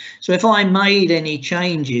document. So if I made any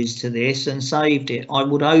changes to this and saved it, I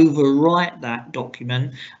would overwrite that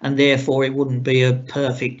document, and therefore it wouldn't be a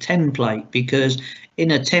perfect template, because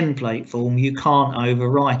in a template form you can't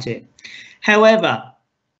overwrite it. However,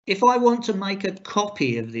 if I want to make a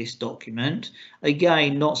copy of this document,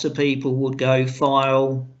 again, lots of people would go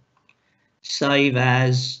File, Save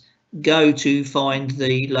As, go to find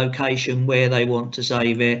the location where they want to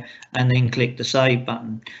save it, and then click the Save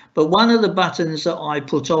button. But one of the buttons that I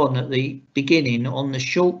put on at the beginning on the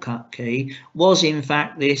shortcut key was in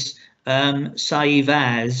fact this Save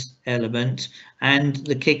As element and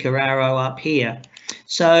the kicker arrow up here.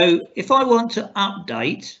 So if I want to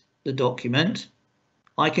update the document,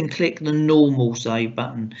 I can click the normal save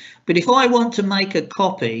button. But if I want to make a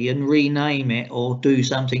copy and rename it or do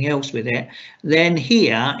something else with it, then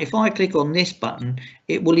here, if I click on this button,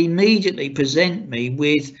 it will immediately present me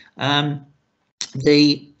with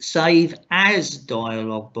the Save As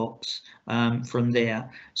dialog box from there.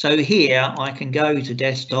 So here I can go to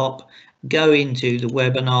desktop, go into the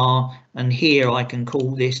webinar, and here I can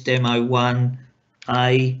call this demo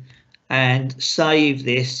 1A and save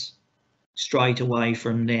this straight away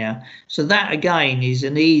from there. So that again is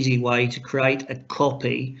an easy way to create a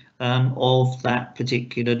copy of that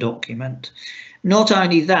particular document. Not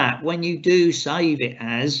only that, when you do save it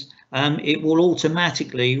as, it will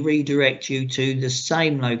automatically redirect you to the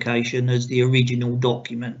same location as the original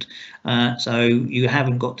document. So you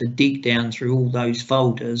haven't got to dig down through all those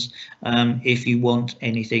folders if you want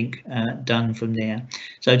anything done from there.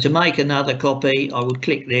 So to make another copy, I would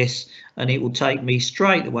click this and it will take me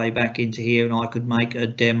straight away back into here, and I could make a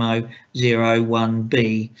demo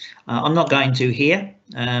 01B. I'm not going to here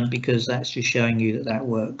because that's just showing you that that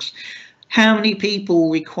works. How many people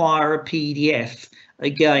require a PDF?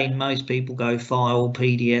 Again, most people go File,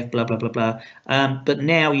 PDF, blah, blah, blah, blah. But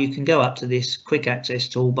now you can go up to this quick access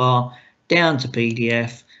toolbar, down to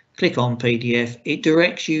PDF, click on PDF. It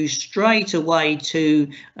directs you straight away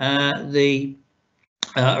to the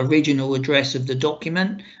original address of the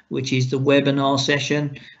document, which is the webinar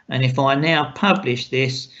session. And if I now publish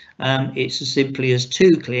this, it's as simply as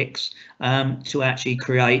 2 clicks to actually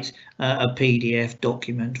create a PDF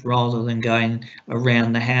document rather than going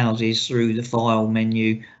around the houses through the file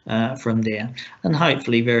menu from there. And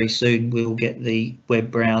hopefully very soon we'll get the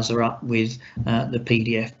web browser up with the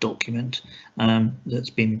PDF document that's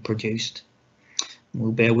been produced.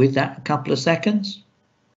 We'll bear with that a couple of seconds.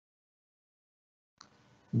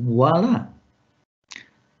 Voila.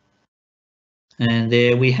 And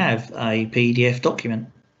there we have a PDF document.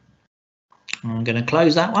 I'm going to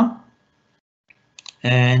close that one.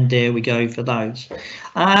 And there we go for those.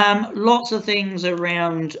 Lots of things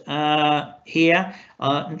around here.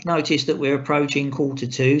 Notice that we're approaching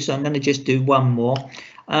 1:45, so I'm going to just do one more.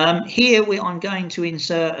 Here I'm going to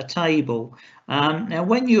insert a table. Now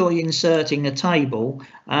when you're inserting a table,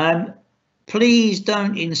 please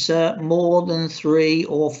don't insert more than 3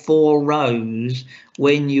 or 4 rows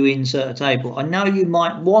when you insert a table. I know you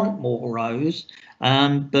might want more rows,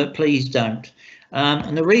 but please don't.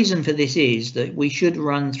 And the reason for this is that we should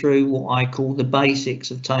run through what I call the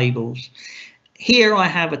basics of tables. Here I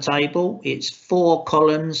have a table. It's 4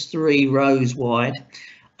 columns, 3 rows wide.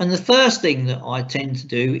 And the first thing that I tend to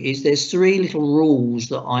do is there's 3 little rules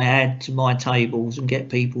that I add to my tables and get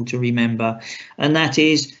people to remember. And that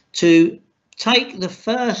is to take the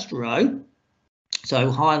first row,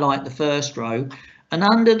 so highlight the first row, and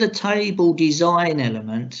under the table design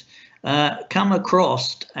element, come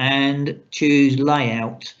across and choose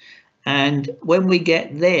layout. And when we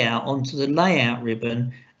get there onto the layout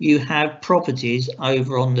ribbon, you have properties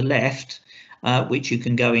over on the left, which you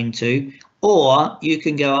can go into, or you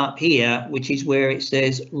can go up here, which is where it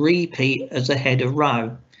says repeat as a header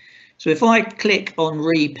row. So if I click on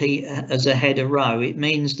repeat as a header row, it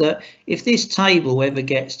means that if this table ever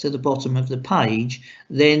gets to the bottom of the page,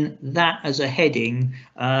 then that as a heading,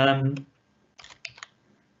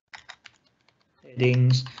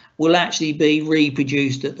 headings will actually be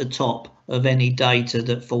reproduced at the top of any data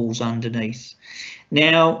that falls underneath.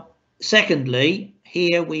 Now, secondly,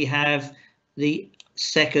 here we have the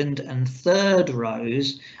second and third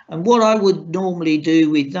rows, and what I would normally do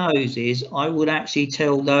with those is I would actually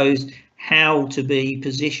tell those how to be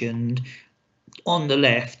positioned on the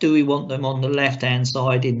left. Do we want them on the left hand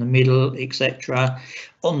side, in the middle, etc.,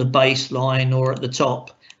 on the baseline, or at the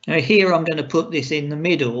top? Now here I'm going to put this in the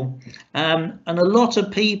middle, and a lot of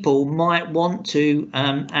people might want to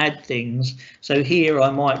add things. So here I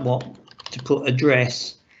might want to put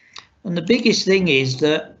address, and the biggest thing is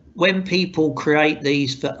that when people create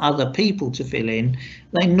these for other people to fill in,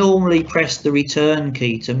 they normally press the return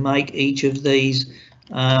key to make each of these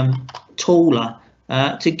taller,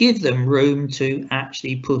 to give them room to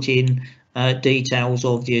actually put in details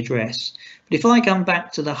of the address. But if I come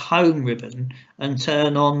back to the home ribbon and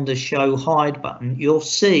turn on the show hide button, you'll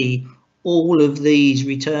see all of these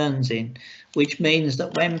returns in, which means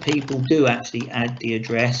that when people do actually add the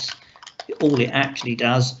address, all it actually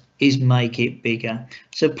does is make it bigger.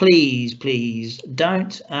 So please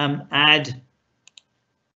don't add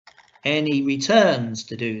any returns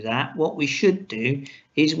to do that. What we should do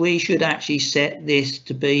is we should actually set this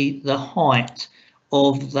to be the height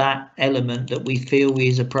of that element that we feel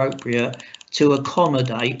is appropriate to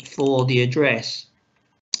accommodate for the address.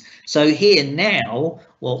 So here now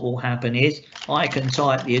what will happen is I can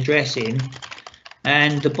type the address in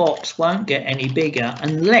and the box won't get any bigger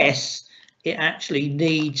unless it actually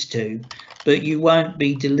needs to, but you won't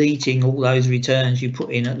be deleting all those returns you put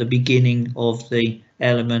in at the beginning of the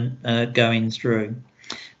element going through.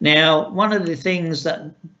 Now, one of the things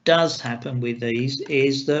that does happen with these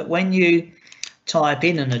is that when you type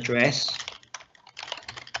in an address,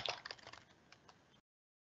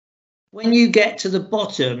 when you get to the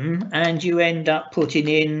bottom and you end up putting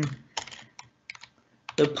in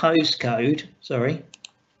the postcode, sorry,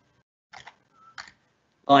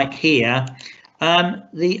 like here,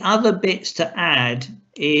 the other bits to add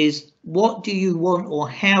is what do you want or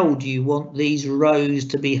how do you want these rows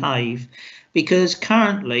to behave? Because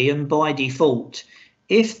currently and by default,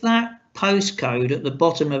 if that postcode at the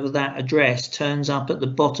bottom of that address turns up at the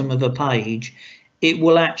bottom of a page, it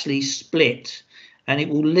will actually split and it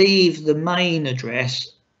will leave the main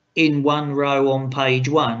address in one row on page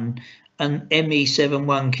 1 and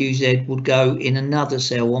ME71QZ would go in another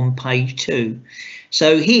cell on page 2.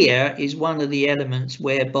 So here is one of the elements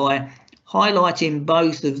whereby highlighting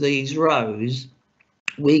both of these rows,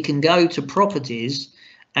 we can go to properties,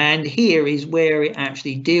 and here is where it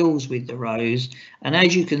actually deals with the rows. And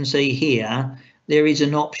as you can see here, there is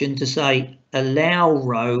an option to say allow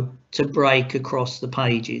row to break across the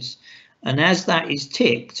pages. and as that is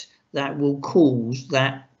ticked, that will cause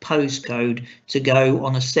that postcode to go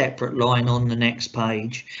on a separate line on the next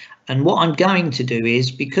page. And what I'm going to do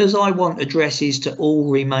is, because I want addresses to all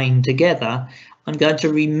remain together, I'm going to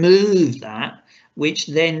remove that, which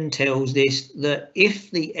then tells this that if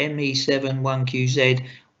the ME71QZ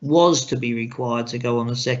was to be required to go on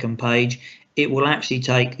the second page, it will actually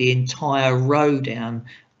take the entire row down,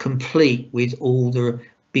 complete with all the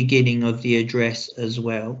beginning of the address as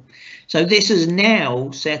well. So this is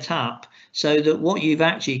now set up so that what you've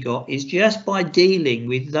actually got is, just by dealing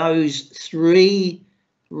with those 3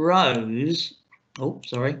 rows, oh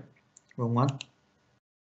sorry, wrong one,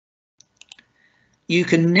 you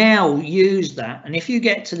can now use that, and if you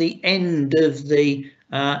get to the end of the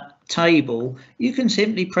table, you can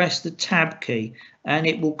simply press the tab key and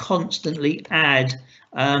it will constantly add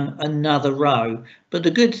another row. But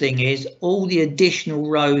the good thing is, all the additional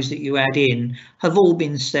rows that you add in have all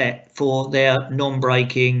been set for their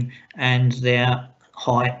non-breaking and their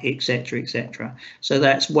height, etc, etc. So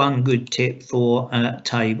that's one good tip for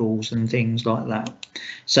tables and things like that.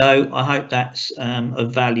 So I hope that's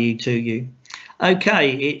of value to you.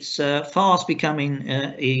 Okay, it's fast becoming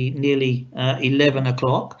nearly 11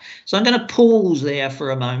 o'clock, so I'm going to pause there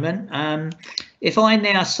for a moment. If I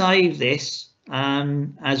now save this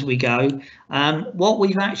as we go, what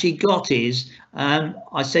we've actually got is,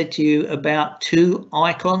 I said to you about 2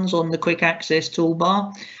 icons on the quick access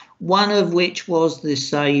toolbar, one of which was the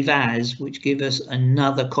save as, which give us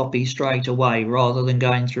another copy straight away rather than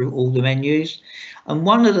going through all the menus. And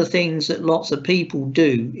one of the things that lots of people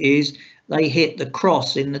do is they hit the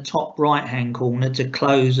cross in the top right hand corner to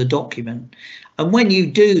close a document. And when you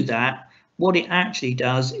do that, what it actually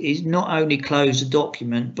does is not only close the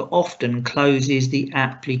document, but often closes the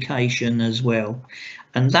application as well.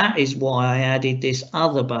 And that is why I added this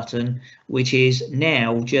other button, which is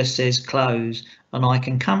now just says close, and I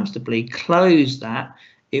can comfortably close that.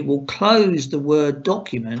 It will close the Word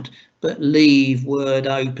document, but leave Word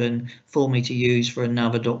open for me to use for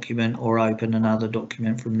another document or open another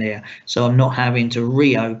document from there. So I'm not having to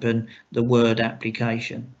reopen the Word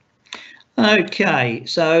application. Okay,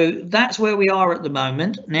 so that's where we are at the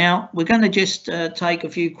moment. Now we're going to just take a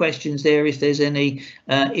few questions there if there's any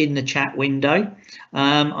in the chat window.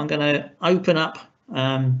 I'm going to open up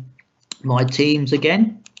my Teams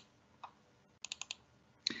again.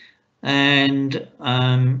 And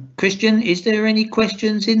Christian, is there any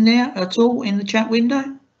questions in there at all in the chat window?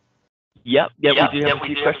 Yeah, we do have a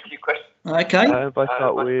few questions. Okay. If I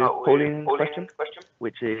start with Pauline's question,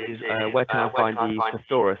 which is where can I find the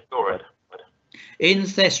thesaurus word? In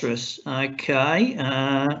thesaurus, okay.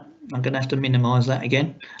 I'm going to have to minimize that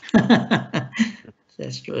again.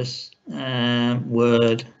 Thesaurus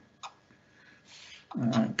word,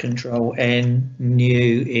 Control N,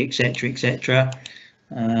 new, etc, etc.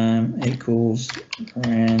 Equals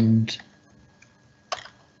grand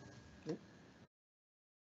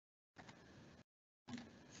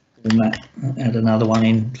format. Add another one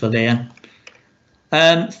in for there.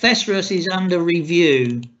 Thesaurus is under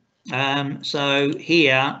review. So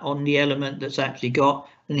here on the element that's actually got,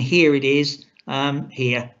 and here it is,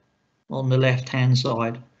 here on the left hand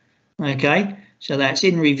side. Okay, so that's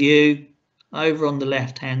in review over on the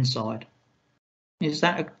left hand side. Is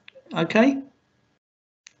that okay?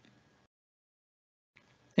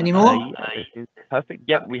 Any more? Perfect.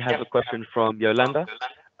 Yep, we have a question from Yolanda,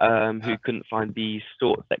 who couldn't find the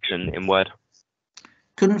sort section in Word.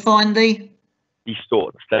 Couldn't find the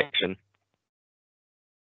sort section.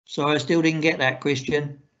 Sorry, I still didn't get that,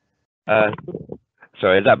 Christian.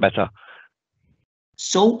 Sorry, is that better?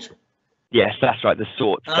 Sort? Yes, that's right, the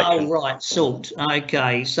sort section. Oh, right, sort.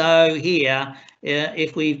 Okay, so here,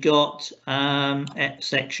 if we've got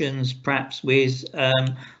sections perhaps with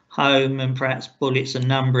home and perhaps bullets and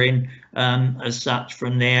numbering as such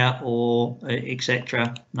from there, or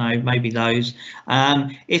etc. No, maybe those.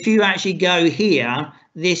 If you actually go here,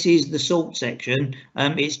 this is the sort section.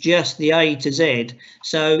 It's just the A to Z,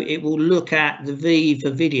 so it will look at the V for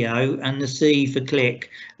video and the C for click,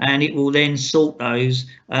 and it will then sort those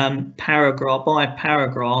paragraph by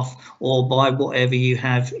paragraph or by whatever you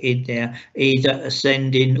have in there, either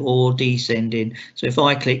ascending or descending. So if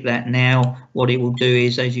I click that now, what it will do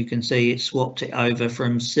is, as you can see, it swapped it over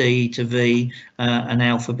from C to V and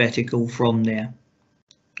alphabetical from there.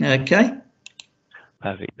 Okay.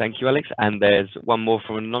 Perfect, thank you, Alex. And there's one more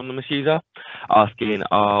from an anonymous user asking,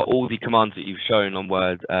 are all the commands that you've shown on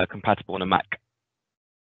Word compatible on a Mac?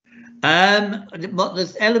 But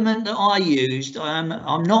the element that I used,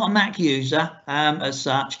 I'm not a Mac user as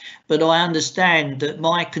such, but I understand that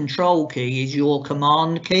my control key is your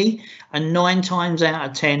command key, and 9 times out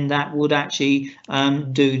of 10 that would actually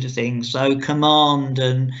do the thing. So command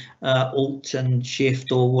and alt and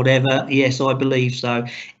shift or whatever, yes, I believe so.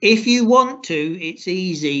 If you want to, it's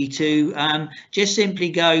easy to just simply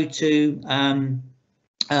go to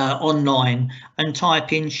online and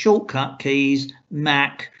type in shortcut keys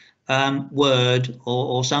Mac Word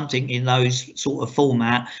or something in those sort of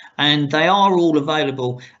format, and they are all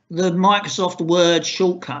available. The Microsoft Word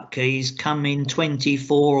shortcut keys come in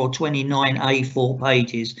 24 or 29 A4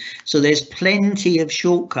 pages, so there's plenty of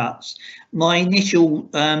shortcuts. My initial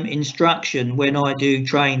instruction when I do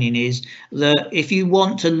training is that if you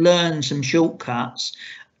want to learn some shortcuts,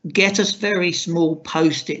 get a very small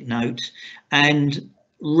post-it note and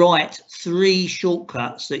write 3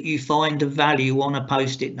 shortcuts that you find of value on a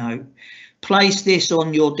post-it note. Place this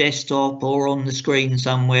on your desktop or on the screen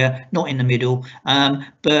somewhere, not in the middle,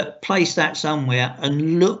 but place that somewhere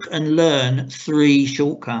and look and learn 3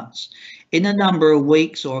 shortcuts. In a number of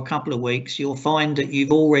weeks or a couple of weeks, you'll find that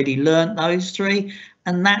you've already learnt those 3,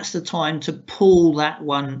 and that's the time to pull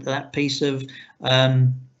that piece of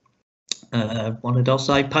what did I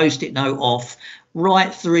say, post-it note off,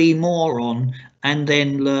 write 3 more on, and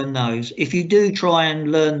then learn those. If you do try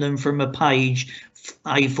and learn them from a page,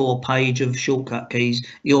 A4 page of shortcut keys,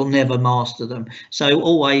 you'll never master them. So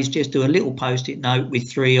always just do a little post-it note with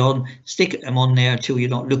 3 on, stick them on there until you're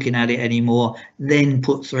not looking at it anymore, then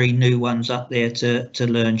put 3 new ones up there to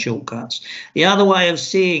learn shortcuts. The other way of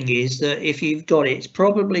seeing is that if you've got it,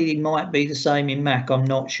 it might be the same in Mac, I'm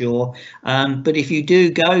not sure, but if you do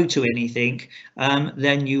go to anything,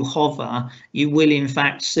 then you hover, you will in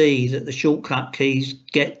fact see that the shortcut keys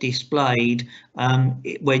get displayed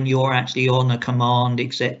when you're actually on a command,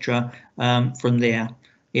 etc. From there.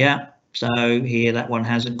 Yeah, so here that one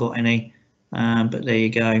hasn't got any, but there you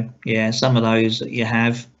go. Yeah, some of those that you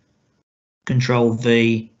have, Control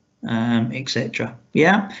V, etc.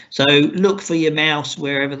 Yeah, so look for your mouse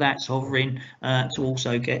wherever that's hovering to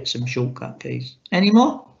also get some shortcut keys. Any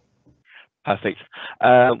more? Perfect.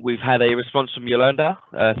 We've had a response from Yolanda.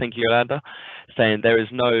 Thank you, Yolanda, saying there is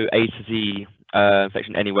no A to Z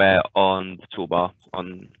section anywhere on the toolbar,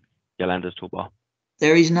 on Yolanda's toolbar.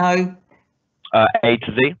 There is no A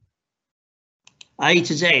to Z. A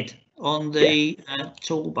to Z on the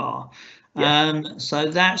toolbar. So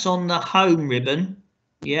that's on the home ribbon.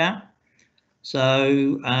 Yeah.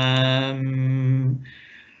 So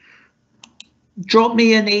drop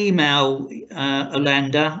me an email,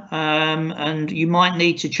 Yolanda, and you might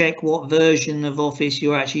need to check what version of Office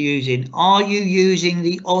you're actually using. Are you using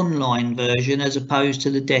the online version as opposed to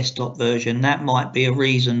the desktop version? That might be a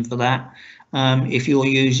reason for that. If you're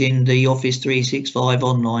using the Office 365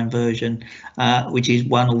 online version, which is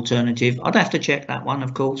one alternative. I'd have to check that one,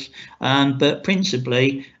 of course, but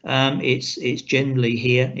principally it's generally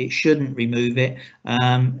here. It shouldn't remove it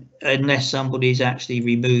unless somebody's actually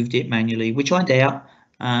removed it manually, which I doubt,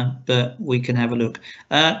 but we can have a look.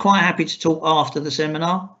 Quite happy to talk after the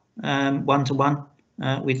seminar, one-to-one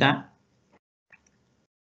with that.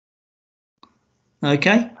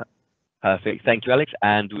 Okay. Perfect. Thank you, Alex.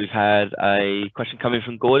 And we've had a question coming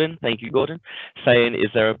from Gordon. Thank you, Gordon, saying,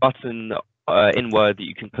 is there a button in Word that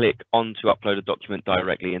you can click on to upload a document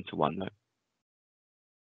directly into OneNote?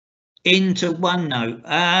 Into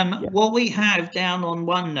OneNote. What we have down on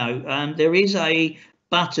OneNote, there is a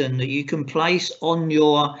button that you can place on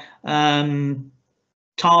your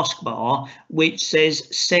taskbar which says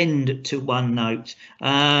send to OneNote.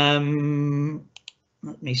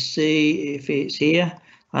 Let me see if it's here.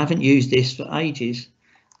 I haven't used this for ages.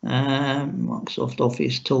 Microsoft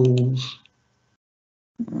Office tools.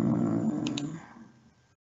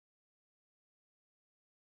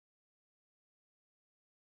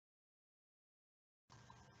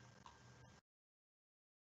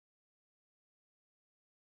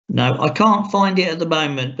 No, I can't find it at the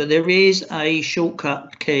moment, but there is a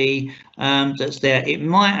shortcut key that's there. It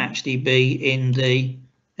might actually be in the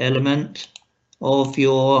element of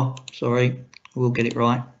your, sorry, we'll get it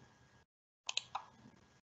right.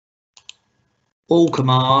 All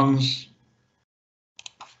commands,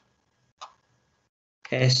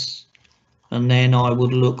 S, and then I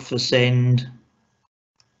would look for send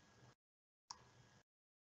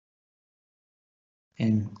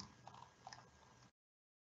N.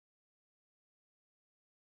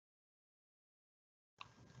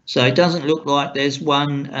 So it doesn't look like there's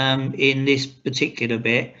one in this particular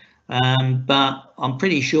bit, but I'm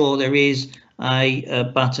pretty sure there is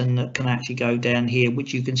a button that can actually go down here,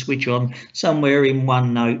 which you can switch on somewhere in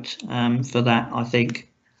OneNote. For that, I think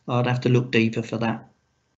I'd have to look deeper for that.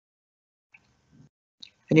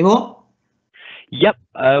 Any more? Yep,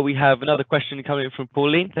 we have another question coming in from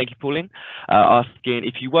Pauline. Thank you, Pauline. Asking,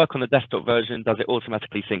 if you work on the desktop version, does it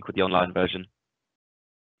automatically sync with the online version?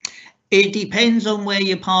 It depends on where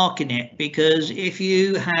you're parking it, because if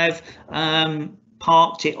you have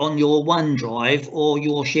parked it on your OneDrive or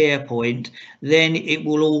your SharePoint, then it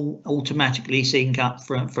will all automatically sync up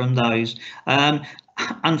from those.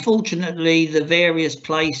 Unfortunately, the various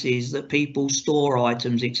places that people store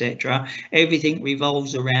items, etc., everything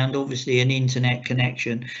revolves around obviously an internet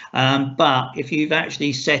connection. But if you've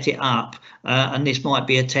actually set it up, and this might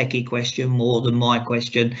be a techie question more than my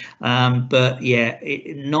question, but yeah,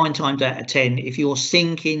 9 times out of 10, if you're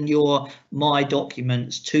syncing your My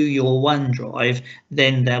Documents to your OneDrive,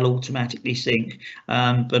 then they'll automatically sync.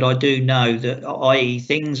 But I do know that, i.e.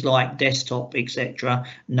 things like desktop, etc.,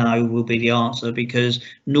 no will be the answer, because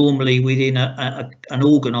normally within an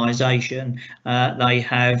organisation, they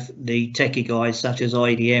have the techie guys, such as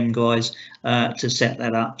ADM guys, to set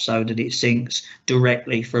that up so that it syncs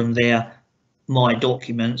directly from their My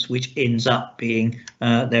Documents, which ends up being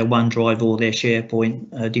their OneDrive or their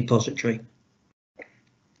SharePoint depository.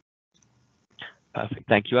 Perfect,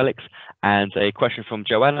 thank you, Alex. And a question from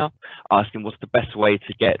Joanna asking, what's the best way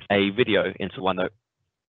to get a video into OneNote?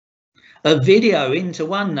 A video into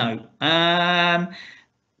OneNote.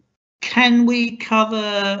 Can we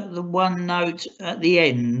cover the OneNote at the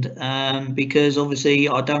end? Because obviously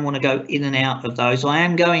I don't want to go in and out of those. I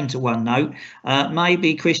am going to OneNote.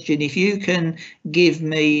 Maybe, Christian, if you can give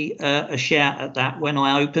me a shout at that when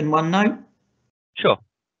I open OneNote. Sure.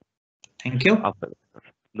 Thank you.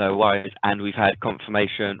 No worries. And we've had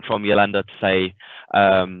confirmation from Yolanda to say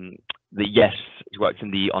that yes, it works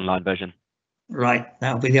in the online version. Right,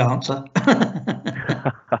 that'll be the answer.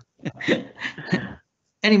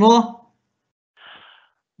 Any more?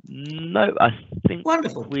 No, I think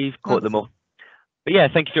wonderful. We've caught them all. But yeah,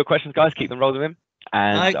 thank you for your questions, guys. Keep them rolling in,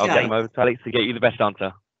 and I'll get them over to Alex to get you the best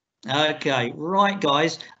answer. Okay, right,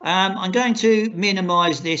 guys. I'm going to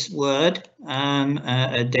minimise this word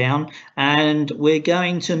down, and we're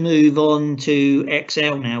going to move on to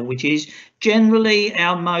Excel now, which is generally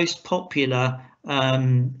our most popular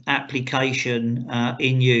application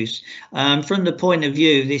in use. From the point of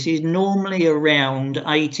view, this is normally around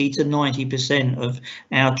 80 to 90% of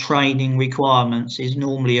our training requirements is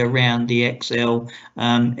normally around the Excel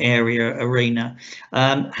arena.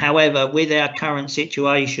 However, with our current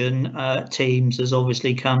situation, Teams has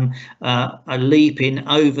obviously come a leaping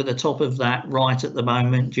over the top of that right at the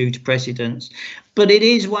moment due to precedence. But it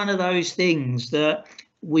is one of those things that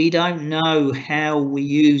we don't know how we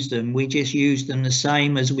use them. We just use them the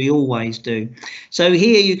same as we always do. So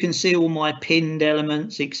here you can see all my pinned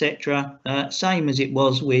elements, etc. Same as it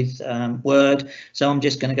was with Word. So I'm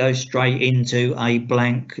just going to go straight into a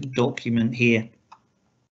blank document here.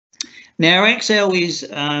 Now, Excel is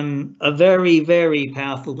a very, very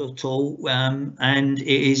powerful tool, and it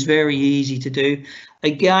is very easy to do.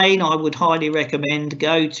 Again, I would highly recommend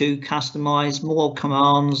go to Customize, More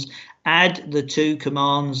Commands, add the 2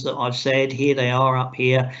 commands that I've said. Here they are up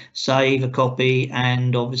here: save a copy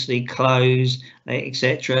and obviously close,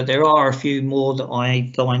 etc. There are a few more that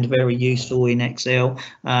I find very useful in Excel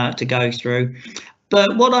to go through.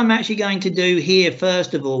 But what I'm actually going to do here,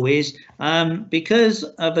 first of all, is because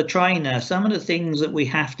of a trainer, some of the things that we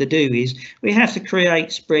have to do is we have to create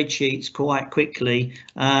spreadsheets quite quickly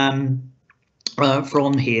from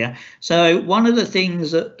here. So one of the things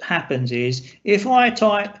that happens is if I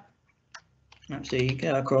type, let's see,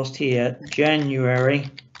 go across here, January,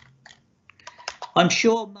 I'm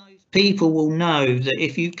sure most people will know that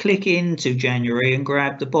if you click into January and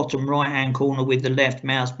grab the bottom right hand corner with the left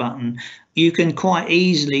mouse button, you can quite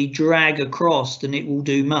easily drag across and it will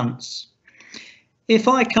do months. If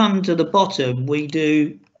I come to the bottom, we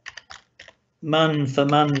do month for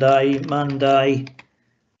Monday,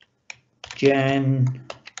 January,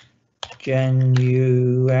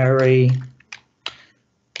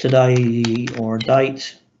 today or a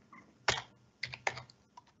date.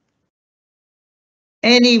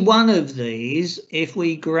 Any one of these, if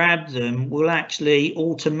we grab them, will actually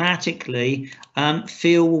automatically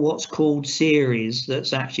fill what's called series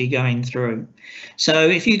that's actually going through. So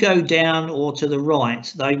if you go down or to the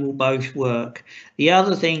right, they will both work. The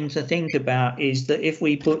other thing to think about is that if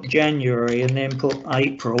we put January and then put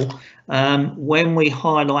April, when we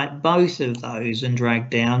highlight both of those and drag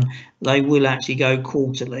down, they will actually go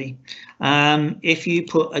quarterly. If you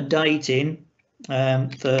put a date in,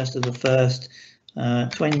 1st of the 1st,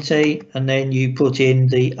 20, and then you put in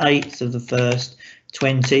the 8th of the 1st,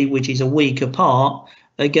 20, which is a week apart.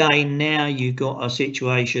 Again, now you've got a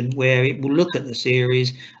situation where it will look at the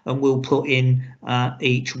series and will put in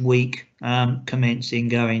each week commencing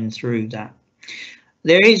going through that.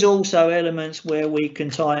 There is also elements where we can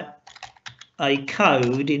type a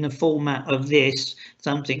code in the format of this,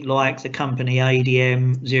 something like the company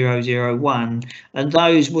ADM 001, and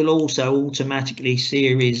those will also automatically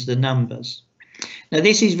series the numbers. Now,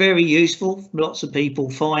 this is very useful. Lots of people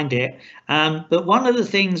find it. But one of the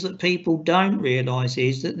things that people don't realise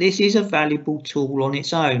is that this is a valuable tool on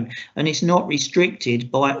its own, and it's not restricted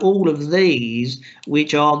by all of these,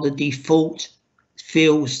 which are the default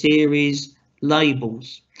fill series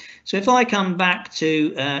labels. So if I come back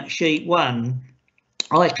to sheet 1,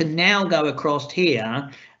 I can now go across here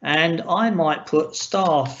and I might put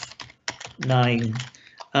staff name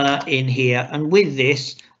in here, and with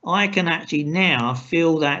this I can actually now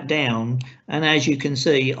fill that down, and as you can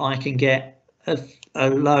see I can get a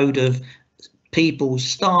load of people's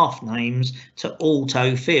staff names to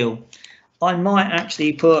auto fill. I might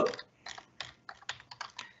actually put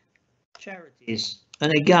charities,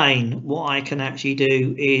 and again what I can actually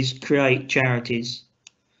do is create charities,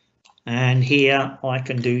 and here I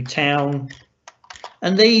can do town,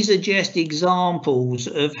 and these are just examples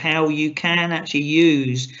of how you can actually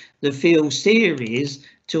use the fill series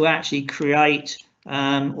to actually create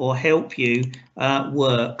or help you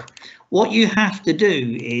work. What you have to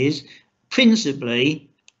do is principally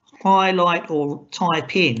highlight or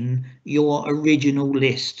type in your original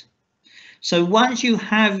list. So once you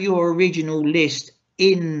have your original list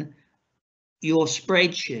in your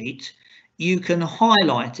spreadsheet, you can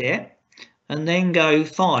highlight it and then go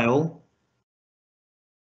File,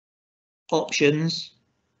 Options,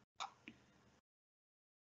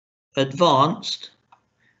 Advanced,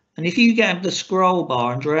 and if you get the scroll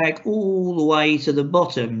bar and drag all the way to the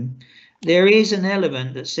bottom, there is an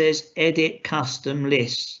element that says Edit Custom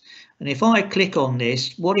Lists, and if I click on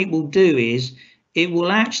this, what it will do is it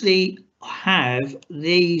will actually have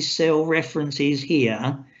these cell references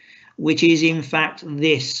here, which is in fact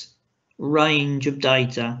this range of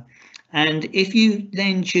data, and if you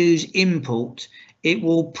then choose Import, it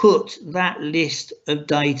will put that list of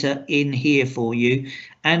data in here for you,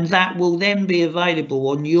 and that will then be available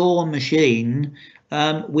on your machine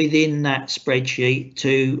within that spreadsheet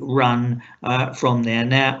to run from there.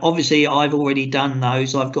 Now, obviously, I've already done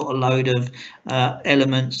those. I've got a load of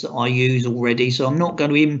elements that I use already, so I'm not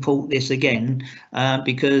going to import this again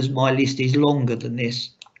because my list is longer than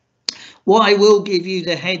this. What I will give you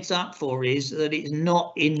the heads up for is that it's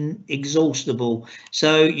not inexhaustible,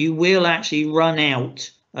 so you will actually run out.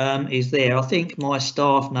 Is there? I think my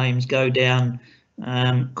staff names go down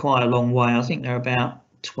quite a long way. I think they're about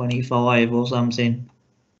 25 or something.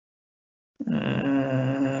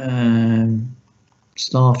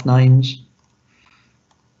 Staff names.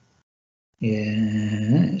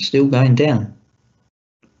 Yeah, it's still going down.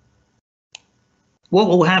 What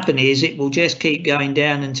will happen is it will just keep going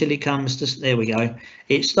down until it comes to, there we go.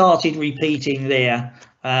 It started repeating there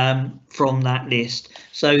from that list.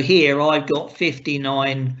 So here I've got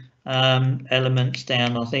 59 elements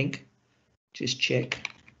down, I think. Just check.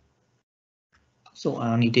 I thought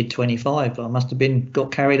I only did 25, but I must have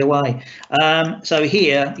got carried away. So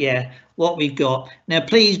here, yeah, what we've got. Now,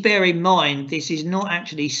 please bear in mind, this is not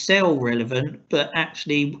actually cell relevant, but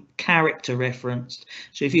actually character referenced.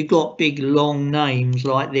 So if you've got big long names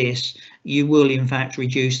like this, you will in fact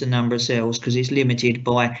reduce the number of cells because it's limited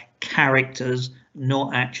by characters,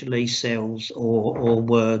 not actually cells or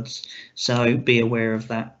words. So be aware of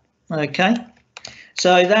that. Okay,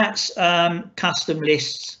 so that's custom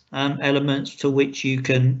lists elements to which you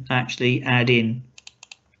can actually add in.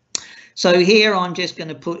 So here I'm just going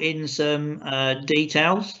to put in some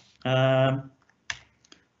details. So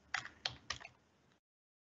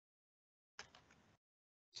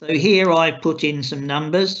here I put in some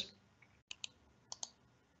numbers.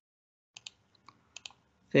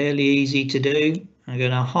 Fairly easy to do. I'm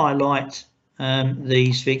going to highlight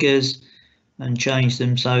these figures and change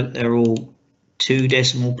them so they're all 2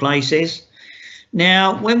 decimal places.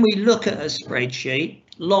 Now, when we look at a spreadsheet,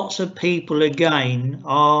 lots of people again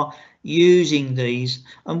are using these,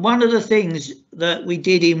 and one of the things that we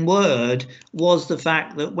did in Word was the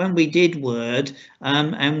fact that when we did Word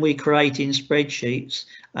and we're creating spreadsheets,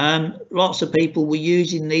 lots of people were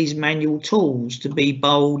using these manual tools to be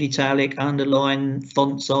bold, italic, underline,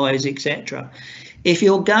 font size, etc. If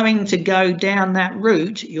you're going to go down that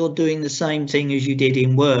route, you're doing the same thing as you did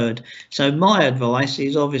in Word. So my advice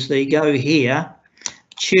is obviously go here,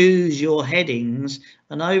 choose your headings,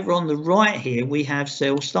 and over on the right here we have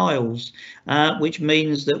cell styles, which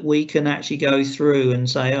means that we can actually go through and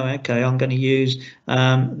say, oh, okay, I'm going to use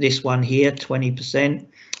this one here, 20%,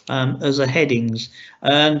 as a headings.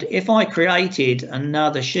 And if I created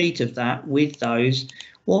another sheet of that with those,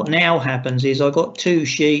 what now happens is I've got 2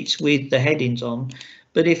 sheets with the headings on.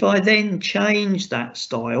 But if I then change that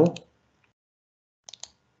style,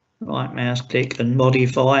 right mouse click and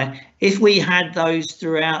modify, if we had those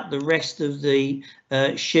throughout the rest of the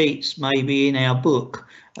sheets, maybe in our book,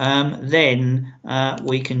 then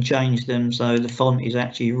we can change them so the font is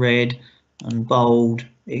actually red and bold,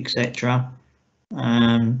 etc.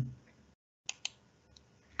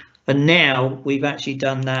 And now we've actually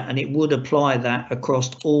done that, and it would apply that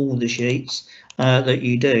across all the sheets that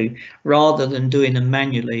you do, rather than doing them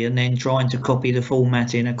manually and then trying to copy the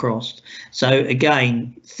formatting across. So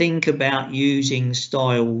again, think about using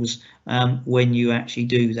styles when you actually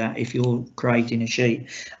do that if you're creating a sheet.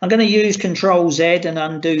 I'm going to use Control Z and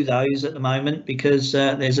undo those at the moment because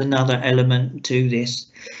there's another element to this.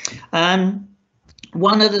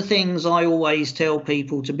 One of the things I always tell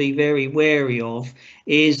people to be very wary of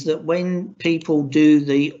is that when people do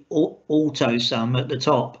the auto sum at the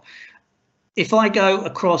top, if I go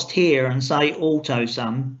across here and say auto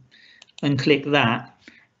sum and click that,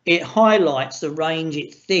 it highlights the range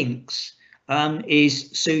it thinks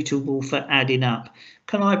is suitable for adding up.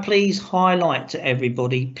 Can I please highlight to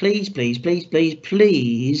everybody, please, please, please, please,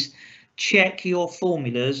 please check your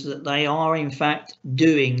formulas that they are in fact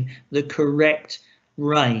doing the correct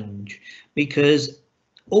range, because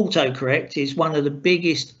autocorrect is one of the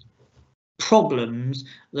biggest problems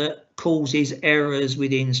that causes errors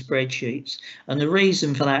within spreadsheets. And the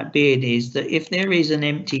reason for that being is that if there is an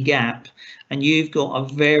empty gap and you've got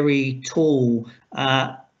a very tall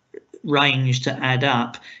range to add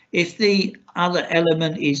up, if the other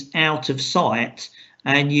element is out of sight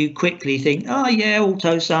and you quickly think, oh yeah,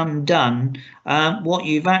 auto sum done, what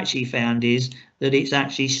you've actually found is that it's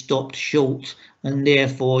actually stopped short, and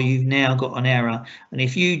therefore you've now got an error. And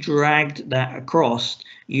if you dragged that across,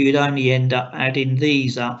 you'd only end up adding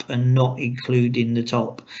these up and not including the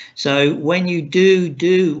top. So when you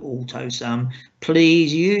do auto sum,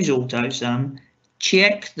 please use auto sum,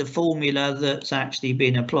 check the formula that's actually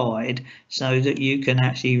been applied so that you can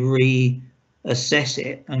actually reassess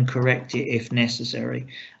it and correct it if necessary,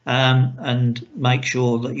 and make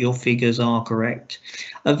sure that your figures are correct.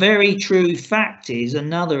 A very true fact is,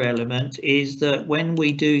 another element is that when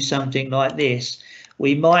we do something like this,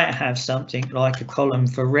 we might have something like a column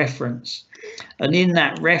for reference, and in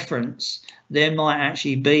that reference there might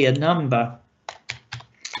actually be a number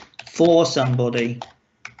for somebody.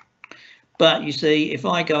 But you see, if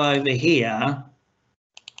I go over here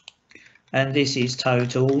and this is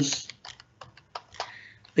totals,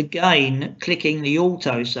 again, clicking the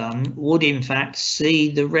auto sum would in fact see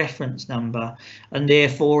the reference number and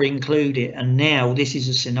therefore include it. And now this is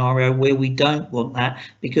a scenario where we don't want that,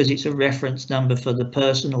 because it's a reference number for the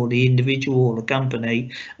person or the individual or the company,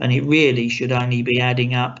 and it really should only be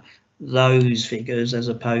adding up those figures as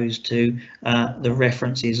opposed to the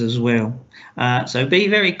references as well. So be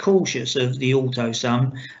very cautious of the auto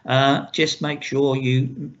sum. Just make sure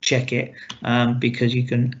you check it, because you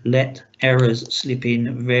can let errors slip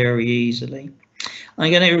in very easily. I'm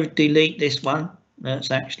going to delete this one that's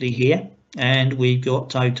actually here, and we've got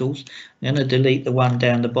totals. I'm going to delete the one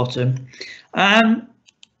down the bottom.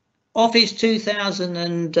 Office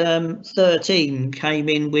 2013 came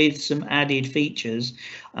in with some added features.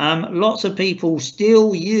 Lots of people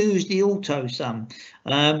still use the auto sum,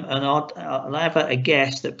 and I'll have a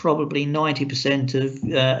guess that probably 90% of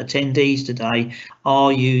attendees today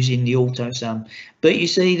are using the auto sum. But you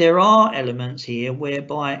see, there are elements here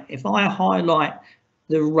whereby if I highlight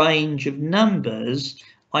the range of numbers,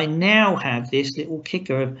 I now have this little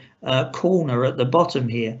kicker corner at the bottom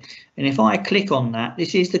here, and if I click on that,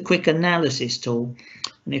 this is the quick analysis tool,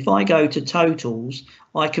 and if I go to totals,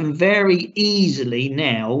 I can very easily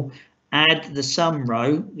now add the sum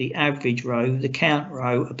row, the average row, the count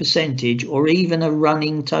row, a percentage, or even a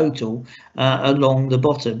running total along the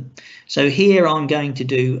bottom. So here I'm going to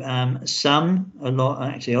do sum a lot.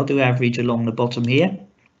 Actually, I'll do average along the bottom here,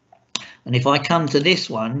 and if I come to this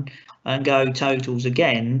one and go totals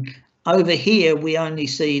again, over here we only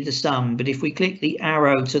see the sum, but if we click the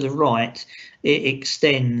arrow to the right, it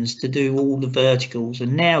extends to do all the verticals,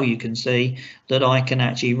 and now you can see that I can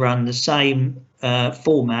actually run the same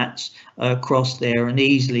formats across there and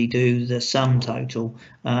easily do the sum total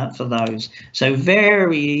for those. So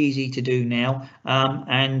very easy to do now,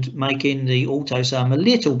 and making the auto sum a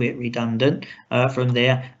little bit redundant from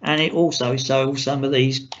there, and it also solves some of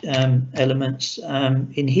these elements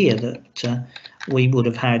in here that we would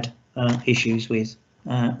have had issues with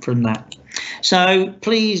from that. So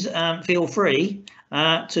please feel free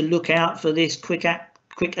to look out for this quick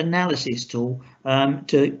analysis tool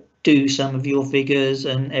to do some of your figures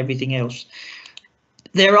and everything else.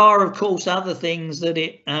 There are, of course, other things that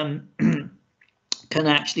it can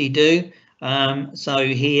actually do. So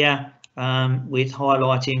here, with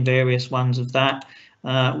highlighting various ones of that,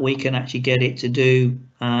 we can actually get it to do,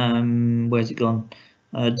 where's it gone?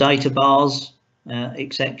 Data bars,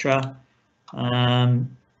 etc.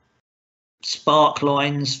 Spark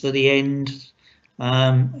lines for the end.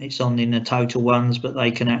 It's on in the total ones, but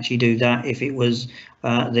they can actually do that if it was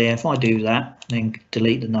there. If I do that, then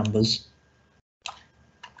delete the numbers.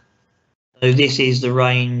 So this is the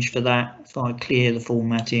range for that. If I clear the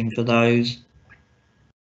formatting for those.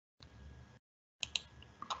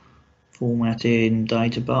 Formatting,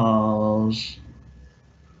 data bars.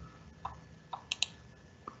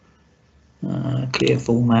 Clear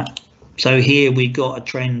format. So here we've got a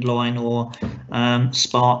trend line, or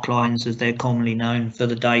spark lines as they're commonly known, for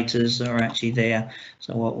the datas that are actually there.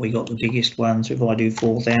 So what we got, the biggest ones, if I do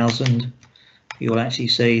 4,000, you'll actually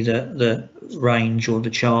see that the range or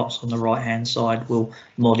the charts on the right hand side will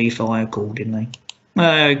modify accordingly.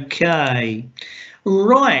 Okay,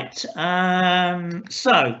 right,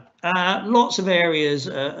 so lots of areas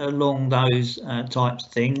along those types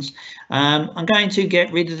of things. I'm going to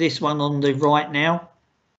get rid of this one on the right now.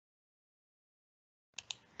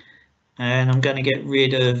 And I'm going to get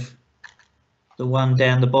rid of the one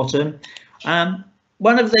down the bottom.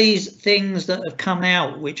 One of these things that have come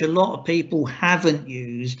out, which a lot of people haven't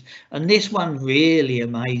used, and this one really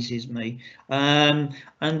amazes me. And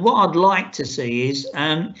what I'd like to see is,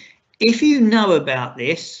 if you know about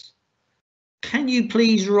this, can you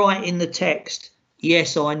please write in the text,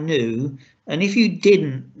 yes, I knew. And if you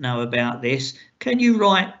didn't know about this, can you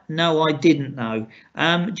write, no, I didn't know?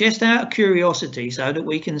 Just out of curiosity, so that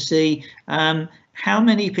we can see how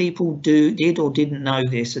many people did or didn't know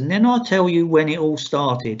this. And then I'll tell you when it all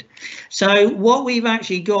started. So what we've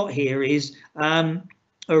actually got here is a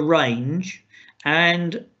range.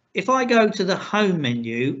 And if I go to the home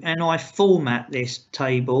menu and I format this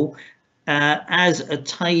table as a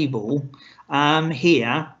table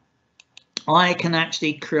here, I can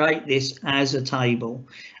actually create this as a table,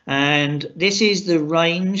 and this is the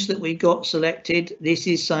range that we've got selected. This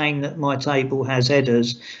is saying that my table has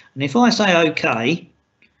headers, and if I say OK,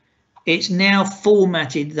 it's now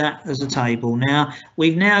formatted that as a table. Now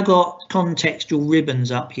we've now got contextual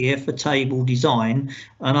ribbons up here for table design,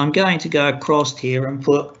 and I'm going to go across here and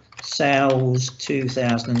put sales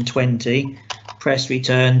 2020, press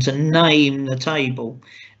return to name the table.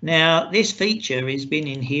 Now this feature has been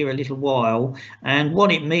in here a little while, and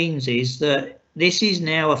what it means is that this is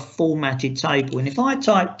now a formatted table, and if I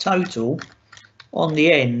type total on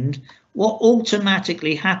the end, what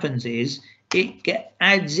automatically happens is it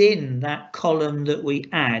adds in that column that we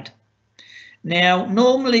add. Now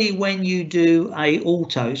normally when you do a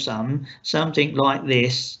auto sum, something like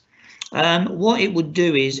this, what it would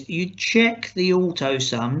do is you check the auto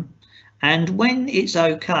sum, and when it's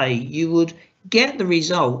OK, you would get the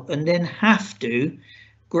result and then have to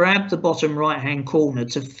grab the bottom right hand corner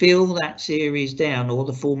to fill that series down or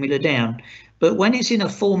the formula down. But when it's in a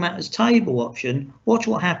format as table option, watch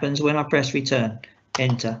what happens when I press return,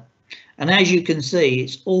 enter. And as you can see,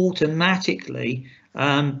 it's automatically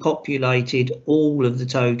populated all of the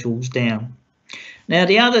totals down. Now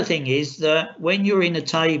the other thing is that when you're in a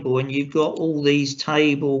table and you've got all these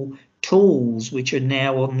table tools which are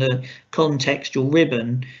now on the contextual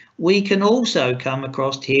ribbon, we can also come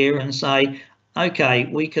across here and say, okay,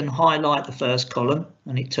 we can highlight the first column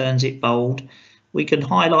and it turns it bold. We can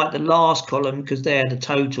highlight the last column because they're the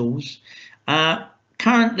totals.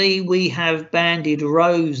 Currently we have banded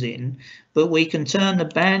rows in, but we can turn the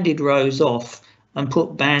banded rows off and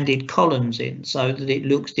put banded columns in so that it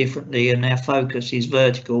looks differently and our focus is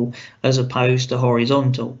vertical as opposed to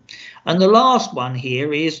horizontal. And the last one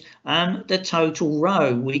here is the total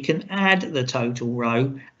row. We can add the total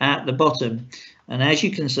row at the bottom. And as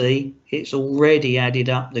you can see, it's already added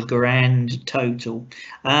up the grand total.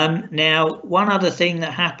 Now, one other thing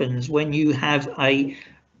that happens when you have a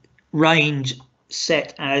range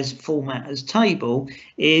set as format as table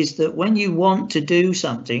is that when you want to do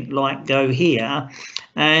something like go here,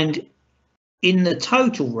 and in the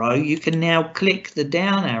total row, you can now click the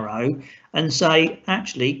down arrow and say,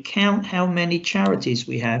 actually, count how many charities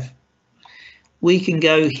we have. We can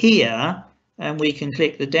go here and we can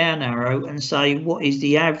click the down arrow and say, what is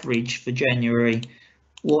the average for January?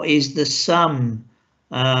 What is the sum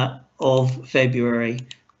of February?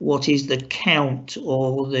 What is the count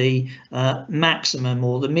or the maximum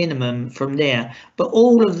or the minimum from there? But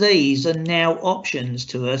all of these are now options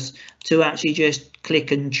to us to actually just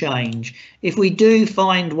click and change. If we do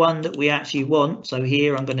find one that we actually want, so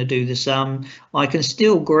here I'm going to do the sum, I can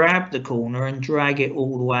still grab the corner and drag it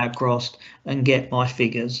all the way across and get my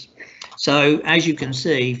figures. So as you can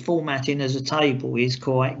see, formatting as a table is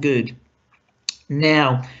quite good.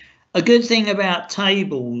 Now, a good thing about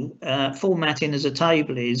table formatting as a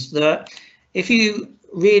table is that if you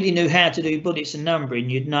really knew how to do bullets and numbering,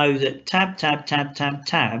 you'd know that tab, tab, tab, tab,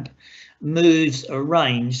 tab moves a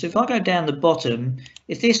range. So if I go down the bottom,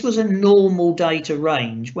 if this was a normal data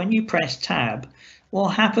range, when you press tab, what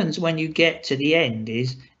happens when you get to the end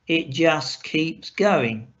is it just keeps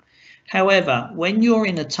going. However, when you're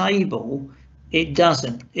in a table, it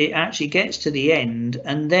doesn't. It actually gets to the end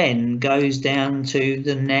and then goes down to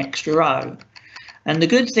the next row. And the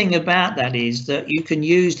good thing about that is that you can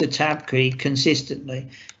use the tab key consistently.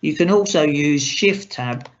 You can also use shift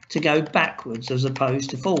tab to go backwards as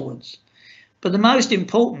opposed to forwards. But the most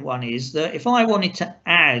important one is that if I wanted to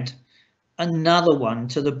add another one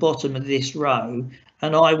to the bottom of this row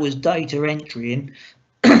and I was data entering,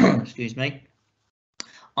 excuse me,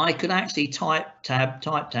 I could actually type tab,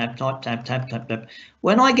 type tab, type tab, tab, tab, tab.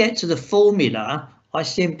 When I get to the formula, I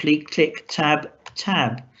simply click tab,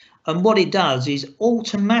 tab. And what it does is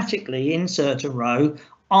automatically insert a row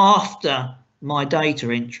after my data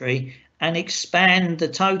entry and expand the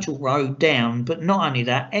total row down. But not only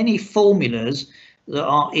that, any formulas that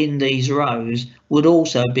are in these rows would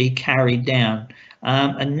also be carried down.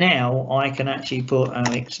 And now I can actually put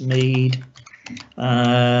Alex Mead,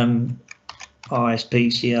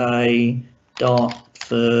 RSPCA,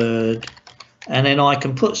 Dartford, and then I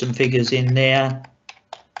can put some figures in there.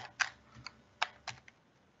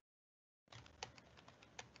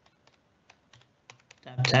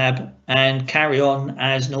 Tab and carry on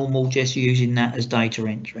as normal, just using that as data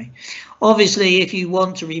entry. Obviously, if you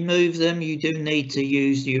want to remove them, you do need to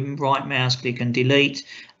use your right mouse click and delete.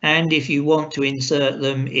 And if you want to insert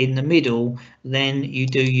them in the middle, then you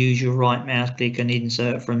do use your right mouse click and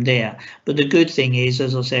insert from there. But the good thing is,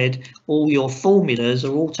 as I said, all your formulas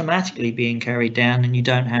are automatically being carried down and you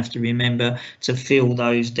don't have to remember to fill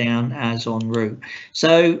those down as en route.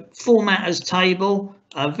 So format as table,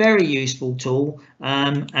 a very useful tool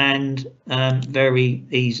and very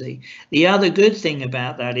easy. The other good thing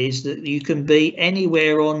about that is that you can be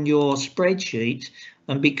anywhere on your spreadsheet,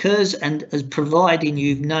 and because and as providing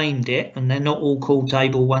you've named it, and they're not all called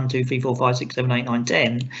table 1, 2, 3, 4, 5, 6, 7, 8, 9,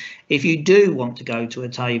 10. If you do want to go to a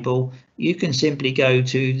table, you can simply go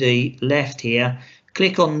to the left here,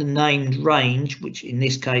 click on the named range, which in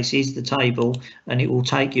this case is the table, and it will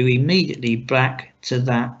take you immediately back to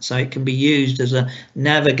that. So it can be used as a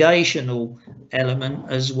navigational element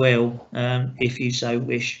as well, if you so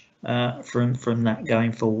wish, from that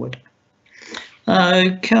going forward.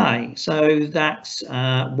 Okay, so that's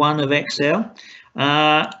one of Excel.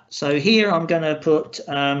 So here I'm going to put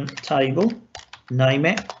table, name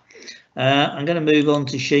it. I'm going to move on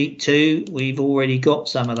to sheet 2. We've already got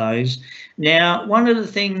some of those. Now, one of the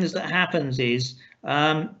things that happens is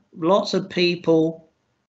lots of people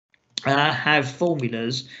have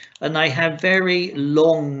formulas, and they have very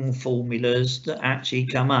long formulas that actually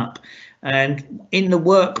come up. And in the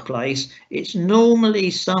workplace, it's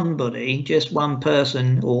normally somebody, just one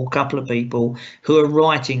person or a couple of people, who are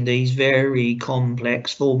writing these very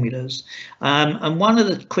complex formulas. And one of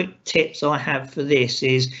the quick tips I have for this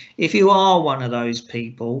is, if you are one of those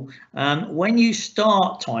people, when you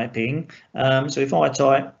start typing, so if I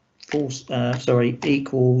type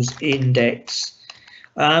equals index,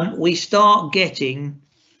 we start getting,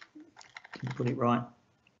 put it right,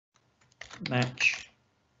 match.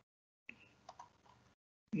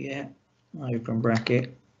 Yeah, open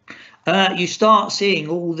bracket. You start seeing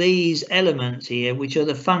all these elements here, which are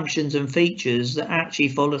the functions and features that actually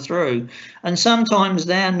follow through. And sometimes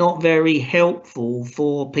they're not very helpful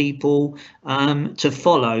for people to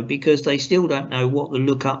follow, because they still don't know what the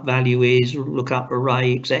lookup value is, lookup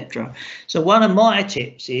array, etc. So one of my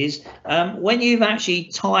tips is, when you've actually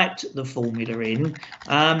typed the formula in,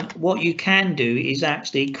 what you can do is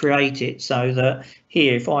actually create it so that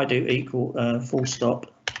here, if I do equal full stop,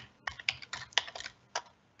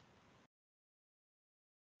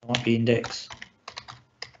 might be index.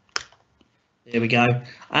 There we go.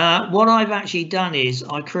 What I've actually done is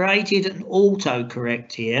I created an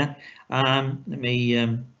autocorrect here, Let me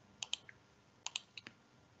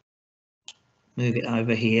move it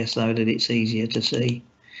over here so that it's easier to see.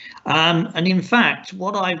 And in fact,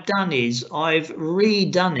 what I've done is I've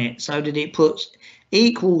redone it so that it puts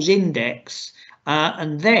equals index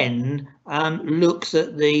and then looks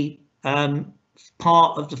at the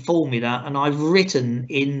part of the formula, and I've written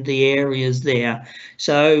in the areas there.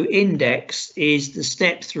 So index is the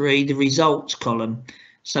step 3, the results column.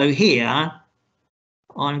 So here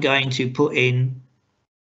I'm going to put in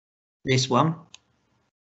this one.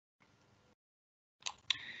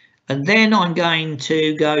 And then I'm going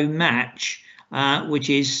to go match,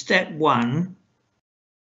 which is step 1,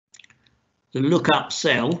 the lookup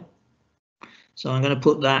cell. So I'm going to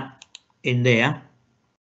put that in there.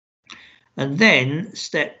 And then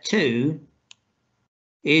step 2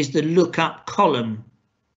 is the lookup column.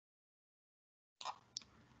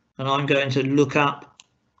 And I'm going to look up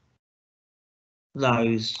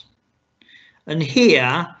those. And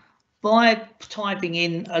here, by typing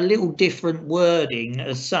in a little different wording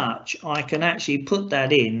as such, I can actually put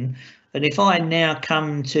that in. And if I now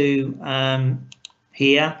come to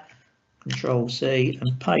here, Control C,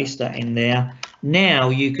 and paste that in there, now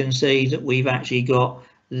you can see that we've actually got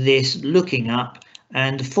this looking up,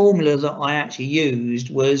 and the formula that I actually used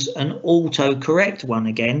was an autocorrect one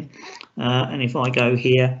again. And if I go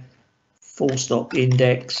here, full stop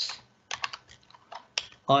index,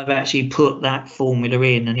 I've actually put that formula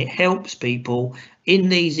in, and it helps people in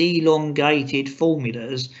these elongated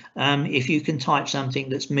formulas if you can type something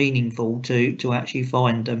that's meaningful to actually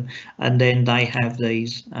find them, and then they have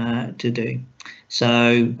these to do.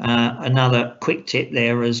 So another quick tip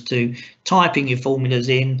there as to typing your formulas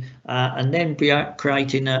in and then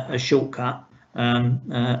creating a shortcut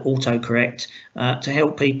autocorrect to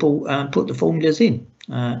help people put the formulas in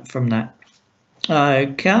from that.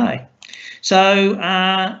 Okay. So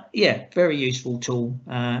yeah, very useful tool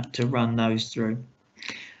to run those through.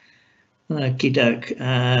 Okie doke.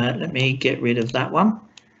 Let me get rid of that one.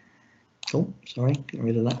 Oh, sorry, get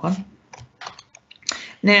rid of that one.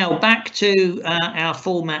 Now back to our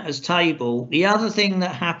format as table. The other thing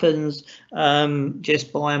that happens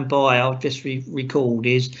just by and by, I've just recalled,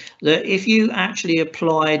 is that if you actually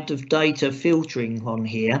applied the data filtering on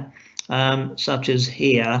here, such as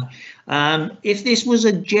here, if this was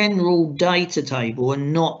a general data table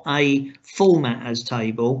and not a format as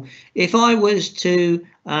table, if I was to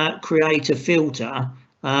create a filter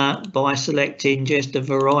by selecting just a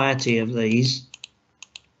variety of these,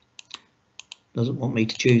 doesn't want me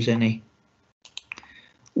to choose any.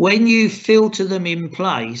 When you filter them in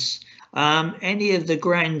place, any of the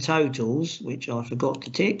grand totals, which I forgot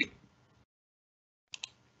to tick,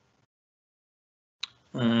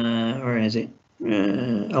 where is it?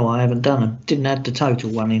 Oh, I haven't done them. Didn't add the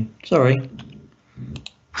total one in. Sorry.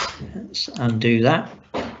 Let's undo that.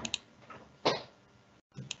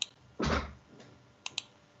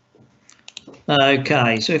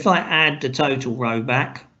 Okay, so if I add the total row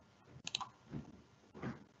back,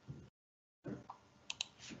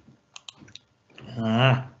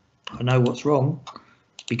 I know what's wrong.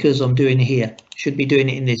 It's because I'm doing it here. Should be doing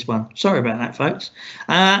it in this one. Sorry about that, folks.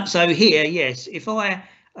 So here, yes, if I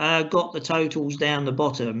got the totals down the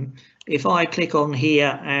bottom, if I click on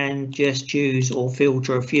here and just choose or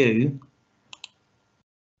filter a few,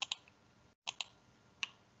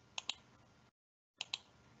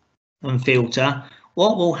 and filter,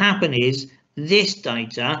 what will happen is this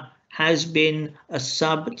data has been a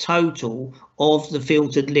subtotal of the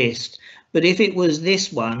filtered list. But if it was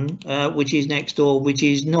this one, which is next door, which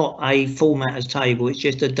is not a format as table, it's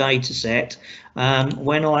just a data set,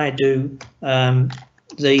 when I do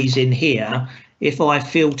these in here, if I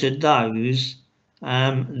filtered those,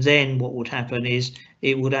 then what would happen is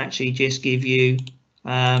it would actually just give you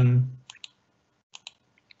the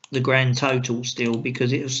grand total still,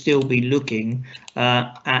 because it will still be looking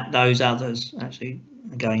at those others. Actually,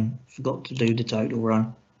 again, forgot to do the total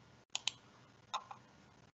run.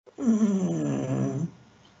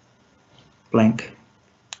 Blank.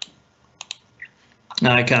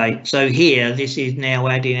 Okay, so here this is now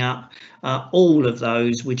adding up all of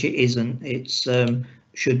those, which it isn't. It's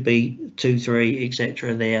should be 2, 3,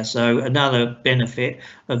 etc. there. So another benefit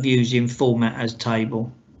of using format as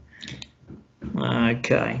table.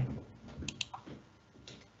 Okay.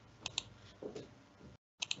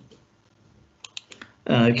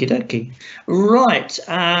 Okie dokie. Right,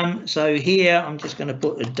 so here I'm just going to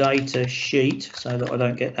put a data sheet so that I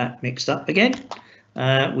don't get that mixed up again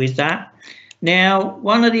with that. Now,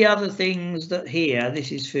 one of the other things that here,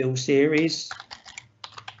 this is fill series.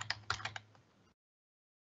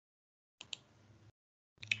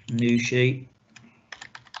 New sheet.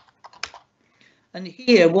 And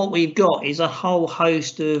here what we've got is a whole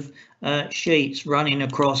host of sheets running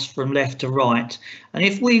across from left to right. And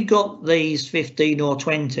if we've got these 15 or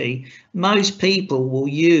 20, most people will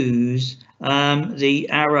use the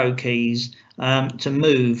arrow keys to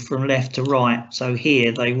move from left to right. So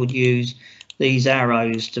here they would use these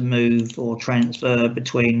arrows to move or transfer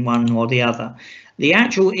between one or the other. The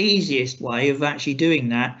actual easiest way of actually doing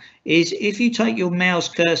that is if you take your mouse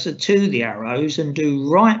cursor to the arrows and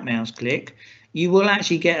do right mouse click, you will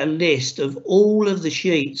actually get a list of all of the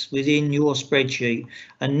sheets within your spreadsheet.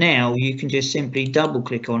 And now you can just simply double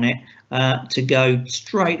click on it to go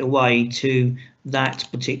straight away to that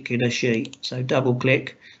particular sheet. So double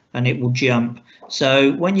click and it will jump.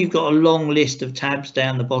 So when you've got a long list of tabs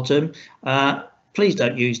down the bottom, please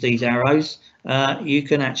don't use these arrows. You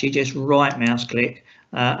can actually just right mouse click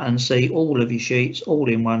and see all of your sheets all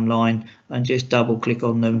in one line and just double click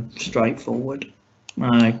on them straight forward.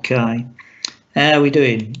 Okay, how are we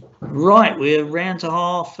doing? Right, we're around to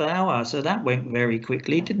half hour, so that went very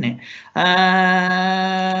quickly, didn't it?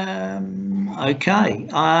 Okay,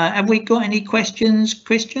 have we got any questions,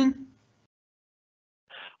 Christian?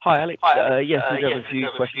 Hi, Alex. Yes, we have a few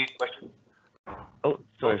questions. Oh,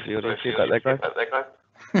 sorry for your feedback there, guys.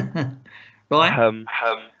 Right.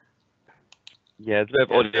 Yeah, there's a bit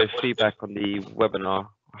of audio feedback on the webinar.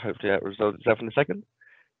 Hopefully that resolves itself in a second.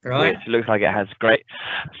 Right. Which looks like it has. Great.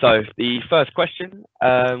 So the first question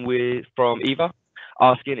from Eva,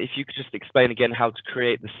 asking if you could just explain again how to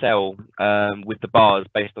create the cell with the bars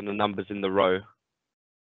based on the numbers in the row.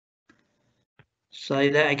 Say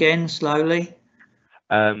that again slowly.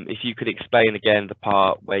 If you could explain again the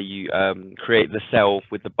part where you create the cell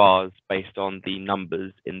with the bars based on the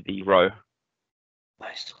numbers in the row.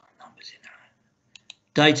 Based on the numbers in the row.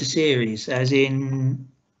 Data series, as in...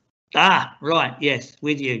 Ah, right, yes,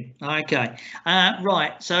 with you. Okay,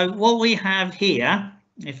 right, so what we have here,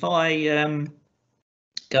 if I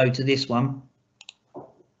go to this one,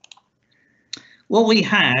 what we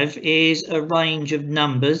have is a range of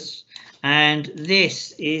numbers, and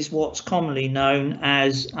this is what's commonly known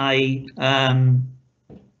as a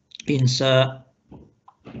insert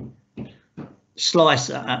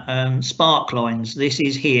slicer, spark lines. This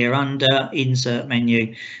is here under insert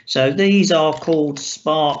menu. So these are called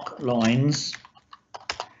spark lines.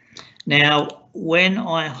 Now, when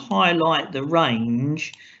I highlight the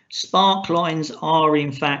range, spark lines are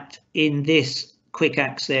in fact in this quick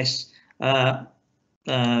access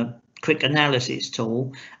quick analysis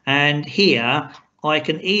tool, and here I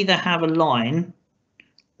can either have a line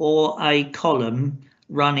or a column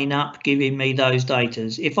running up giving me those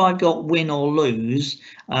datas. If I've got win or lose,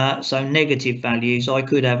 so negative values, I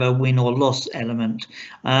could have a win or loss element,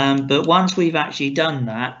 but once we've actually done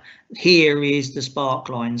that, here is the spark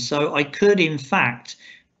line. So I could in fact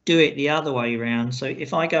do it the other way around. So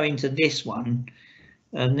if I go into this one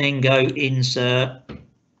and then go insert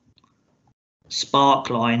spark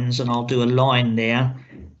lines, and I'll do a line there,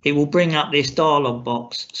 it will bring up this dialog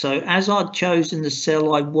box. So as I've chosen the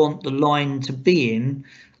cell I want the line to be in,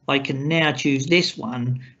 I can now choose this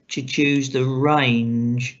one to choose the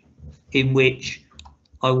range in which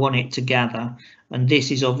I want it to gather. And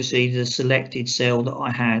this is obviously the selected cell that I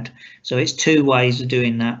had. So it's two ways of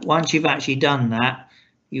doing that. Once you've actually done that,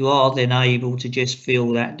 you are then able to just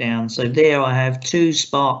fill that down. So there I have two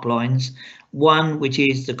spark lines, one which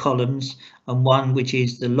is the columns and one which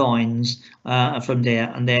is the lines from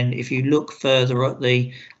there. And then if you look further at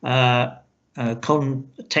the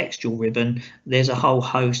contextual ribbon, there's a whole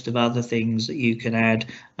host of other things that you can add,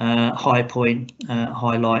 high point,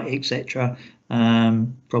 highlight, etc.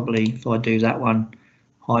 Probably if I do that one,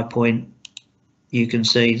 high point, you can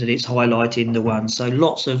see that it's highlighting the one. So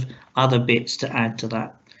lots of other bits to add to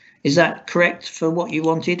that. Is that correct for what you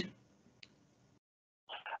wanted?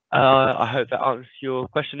 I hope that answers your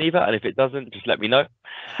question, Eva, and if it doesn't, just let me know.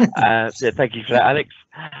 Yeah, thank you for that, Alex.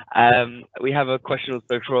 We have a question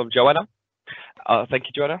also from Joanna. Thank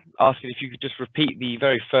you, Joanna, asking if you could just repeat the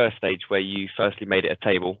very first stage where you firstly made it a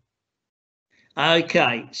table.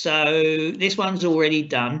 Okay, so this one's already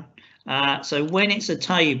done. So when it's a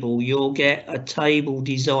table, you'll get a table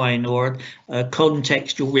design or a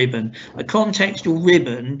contextual ribbon. A contextual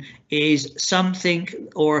ribbon is something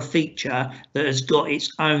or a feature that has got its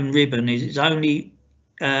own ribbon. It's only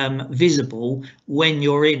visible when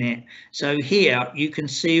you're in it. So here you can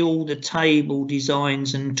see all the table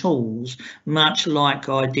designs and tools, much like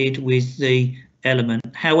I did with the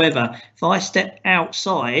element. However, if I step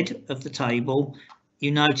outside of the table, you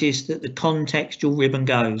notice that the contextual ribbon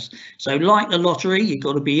goes. So like the lottery, you've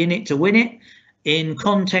got to be in it to win it. in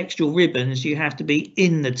contextual ribbons, you have to be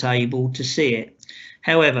in the table to see it.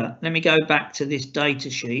 However, let me go back to this data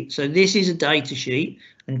sheet. So this is a data sheet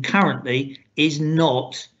and currently is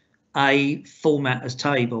not a format as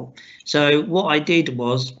table. So what I did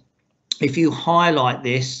was, if you highlight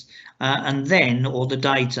this and then, or the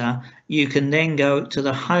data, you can then go to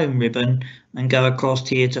the home ribbon and go across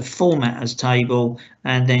here to format as table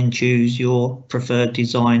and then choose your preferred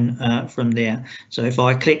design from there. So if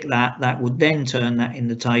I click that, that would then turn that in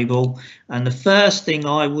the table. And the first thing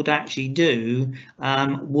I would actually do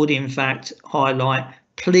would in fact highlight,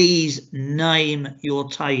 please name your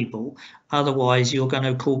table. Otherwise you're going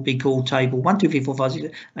to be called table 1, 2, 3, 4, 5,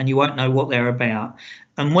 6, and you won't know what they're about.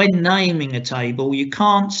 And when naming a table, you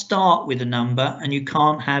can't start with a number and you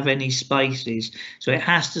can't have any spaces. So it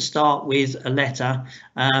has to start with a letter,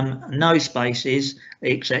 no spaces,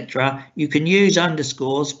 etc. You can use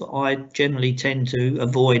underscores, but I generally tend to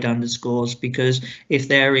avoid underscores because if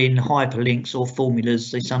they're in hyperlinks or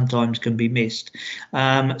formulas, they sometimes can be missed.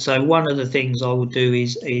 So one of the things I would do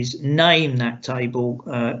is name that table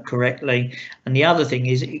correctly. And the other thing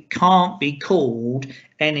is it can't be called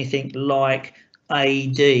anything like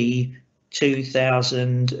AD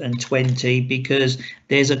 2020 because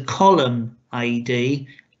there's a column AD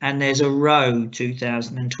and there's a row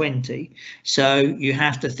 2020. So you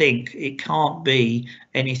have to think it can't be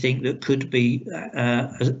anything that could be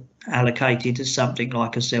allocated as something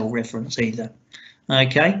like a cell reference either.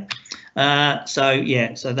 Okay, so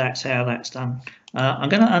yeah, so that's how that's done. I'm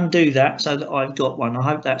going to undo that so that I've got one. I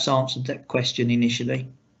hope that's answered that question initially.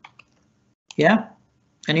 Yeah,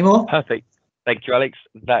 any more? Perfect. Thank you, Alex.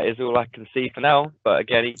 That is all I can see for now. But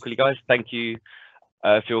again, equally, guys, thank you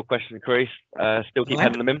for your questions and queries. Still keep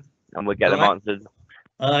having them in, and we'll get them answered.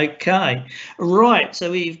 Okay, right.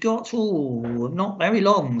 So we've got not very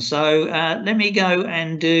long. So let me go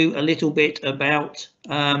and do a little bit about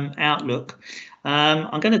Outlook.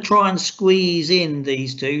 I'm going to try and squeeze in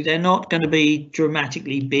these two. They're not going to be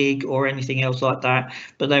dramatically big or anything else like that,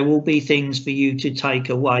 but there will be things for you to take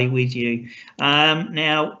away with you.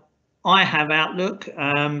 Now, I have Outlook.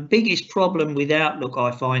 Biggest problem with Outlook I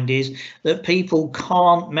find is that people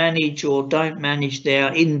can't manage or don't manage their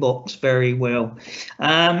inbox very well.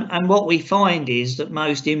 And what we find is that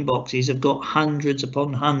most inboxes have got hundreds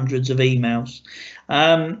upon hundreds of emails.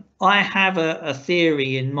 I have a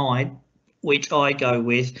theory in mind which I go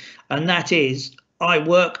with, and that is I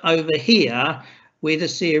work over here with a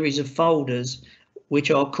series of folders which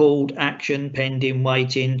are called action, pending,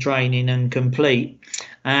 waiting, training and complete.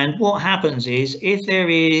 And what happens is if there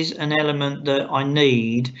is an element that I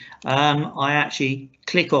need, I actually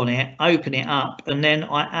click on it, open it up, and then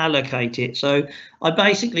I allocate it. So I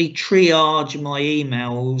basically triage my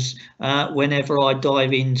emails whenever I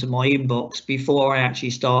dive into my inbox before I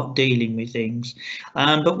actually start dealing with things.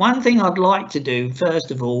 But one thing I'd like to do,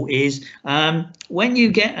 first of all, is when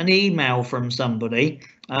you get an email from somebody,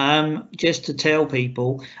 just to tell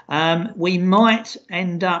people, we might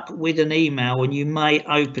end up with an email and you may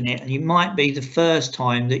open it and you might be the first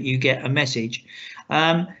time that you get a message.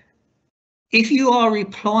 If you are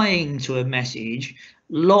replying to a message,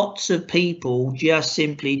 lots of people just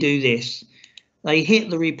simply do this. They hit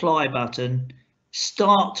the reply button,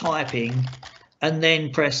 start typing, and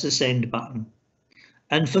then press the send button.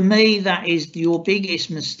 And for me, that is your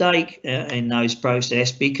biggest mistake in those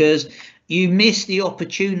process, because you miss the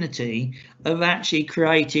opportunity of actually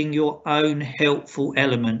creating your own helpful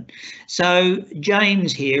element. So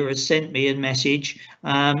James here has sent me a message,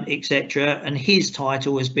 etc., and his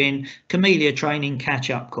title has been Camellia Training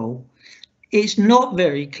Catch-Up Call. It's not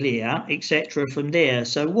very clear, etc., from there.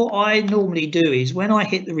 So what I normally do is when I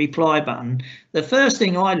hit the reply button, the first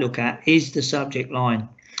thing I look at is the subject line.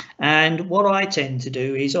 And what I tend to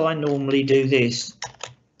do is I normally do this.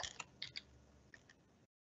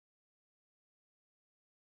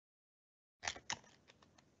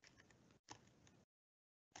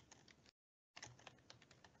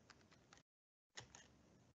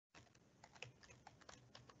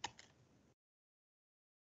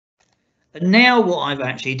 And now what I've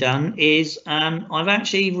actually done is I've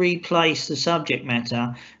actually replaced the subject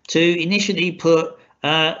matter to initially put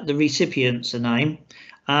the recipient's name.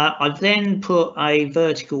 I've then put a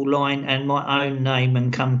vertical line and my own name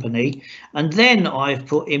and company, and then I've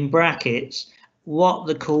put in brackets what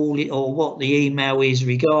the call or what the email is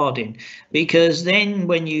regarding, because then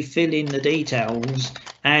when you fill in the details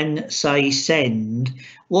and say send,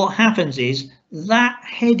 what happens is that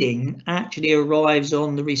heading actually arrives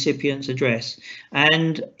on the recipient's address,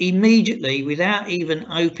 and immediately, without even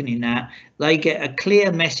opening that, they get a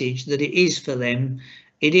clear message that it is for them.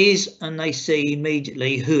 it is, and they see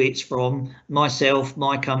immediately who it's from, myself,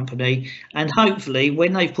 my company, and hopefully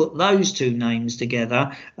when they put those two names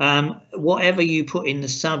together, whatever you put in the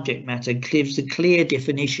subject matter gives a clear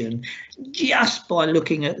definition just by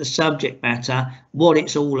looking at the subject matter, what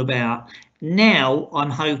it's all about. Now I'm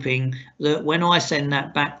hoping that when I send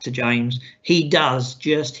that back to James, he does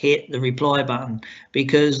just hit the reply button,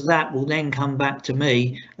 because that will then come back to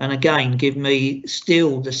me and again give me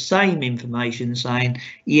still the same information saying,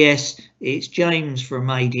 yes, it's James from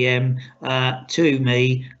ADM to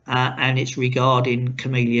me, and it's regarding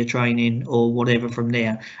Camellia training or whatever from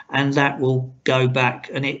there. And that will go back,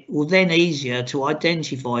 and it will then easier to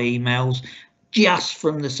identify emails just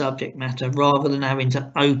from the subject matter rather than having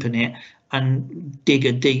to open it and dig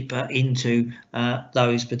a deeper into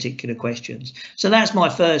those particular questions. So that's my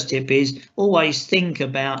first tip, is always think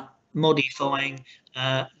about modifying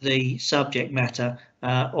the subject matter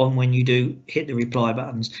on when you do hit the reply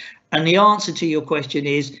buttons. And the answer to your question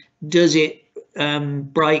is, does it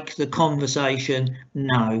break the conversation?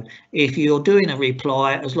 No. If you're doing a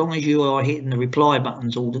reply, as long as you are hitting the reply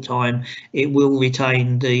buttons all the time, it will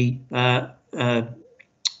retain the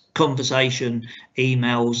conversation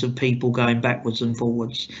emails of people going backwards and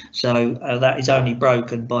forwards. So that is only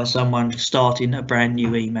broken by someone starting a brand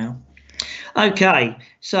new email. Okay,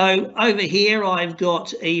 so over here I've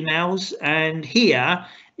got emails, and here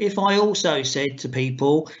if I also said to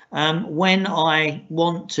people when I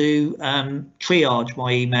want to triage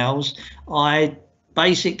my emails, I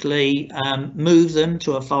basically move them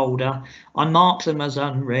to a folder, I mark them as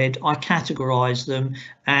unread, I categorize them,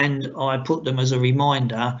 and I put them as a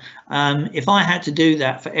reminder. If I had to do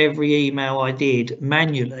that for every email I did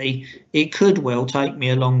manually, it could well take me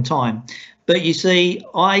a long time. But you see,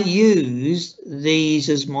 I use these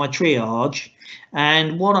as my triage,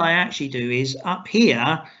 and what I actually do is up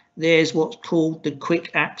here there's what's called the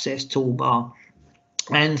quick access toolbar,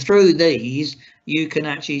 and through these you can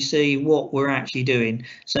actually see what we're actually doing.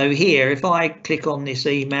 So here, if I click on this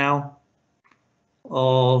email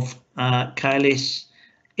of Kalis,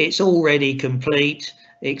 it's already complete,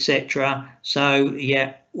 etc. So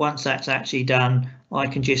yeah, once that's actually done, I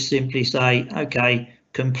can just simply say okay,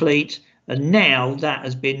 complete, and now that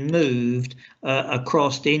has been moved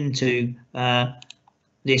across into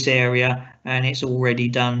this area, and it's already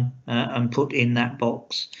done and put in that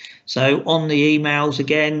box. So on the emails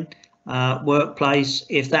again, workplace,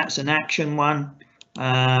 if that's an action one,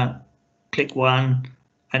 click one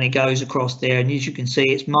and it goes across there, and as you can see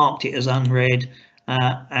it's marked it as unread,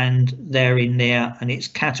 and they're in there, and it's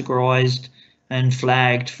categorized and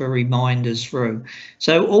flagged for reminders through.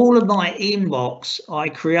 So all of my inbox, I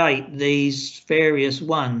create these various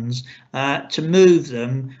ones to move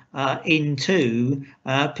them into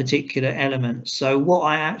particular elements. So what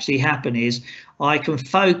I actually happen is I can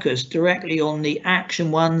focus directly on the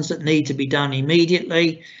action ones that need to be done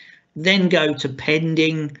immediately, then go to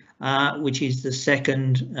pending, which is the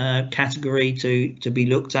second category to be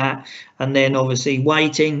looked at, and then obviously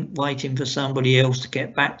waiting for somebody else to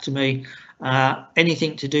get back to me.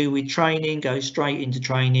 Anything to do with training goes straight into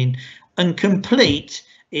training, and complete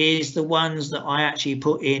is the ones that I actually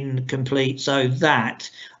put in complete, so that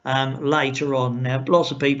later on. Now lots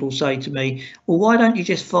of people say to me, well, why don't you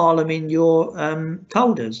just file them in your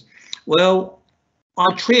folders? Well, I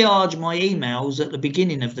triage my emails at the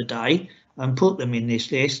beginning of the day and put them in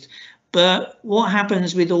this list, but what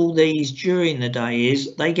happens with all these during the day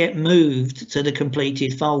is they get moved to the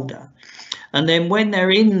completed folder. And then when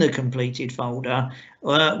they're in the completed folder,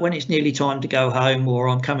 when it's nearly time to go home or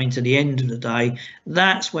I'm coming to the end of the day,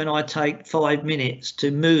 that's when I take 5 minutes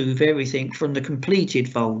to move everything from the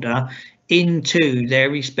completed folder into their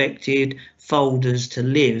respective folders to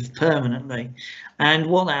live permanently. And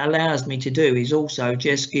what that allows me to do is also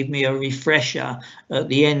just give me a refresher at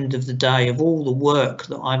the end of the day of all the work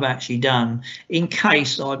that I've actually done, in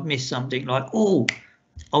case I've missed something like, oh,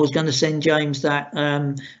 I was going to send James that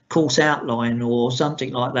course outline or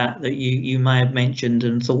something like that you may have mentioned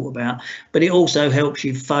and thought about. But it also helps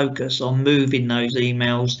you focus on moving those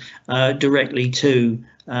emails directly to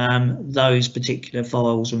those particular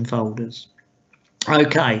files and folders.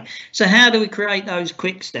 Okay, so how do we create those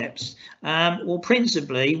quick steps? Well,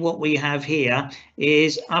 principally what we have here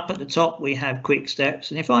is up at the top we have quick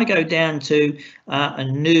steps, and if I go down to a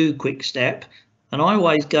new quick step, and I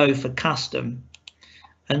always go for custom.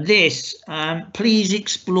 And this, please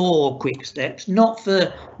explore quick steps, not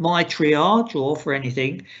for my triage or for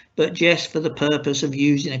anything, but just for the purpose of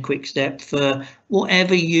using a quick step for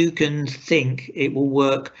whatever you can think it will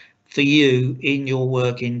work for you in your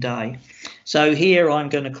working day. So here I'm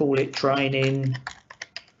going to call it training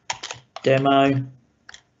demo.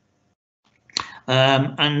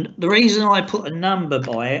 And the reason I put a number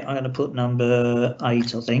by it, I'm going to put number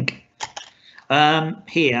 8, I think,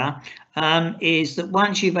 here, is that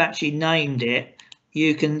once you've actually named it,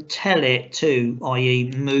 you can tell it to,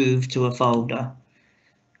 i.e. move to a folder,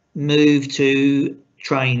 move to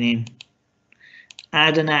training,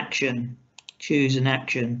 add an action, choose an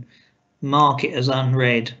action, mark it as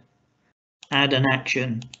unread, add an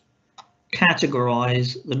action,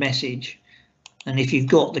 categorize the message. And if you've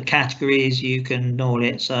got the categories, you can ignore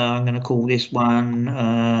it. So I'm going to call this one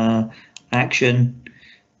action,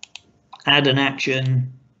 add an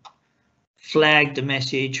action, flag the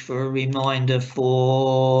message for a reminder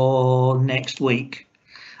for next week.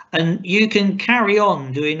 And you can carry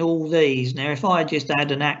on doing all these. Now, if I just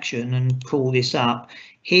add an action and call this up,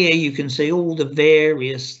 here you can see all the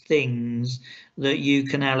various things that you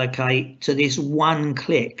can allocate to this one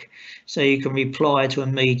click. So you can reply to a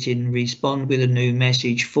meeting, respond with a new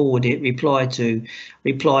message, forward it, reply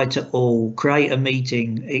to all, create a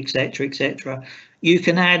meeting, etc., etc. You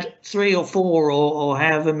can add 3 or 4 or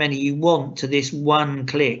however many you want to this one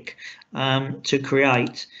click to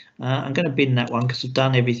create. I'm going to bin that one because I've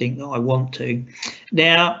done everything that I want to.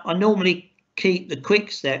 Now, I normally keep the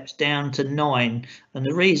quick steps down to 9, and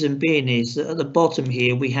the reason being is that at the bottom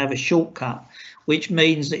here we have a shortcut, which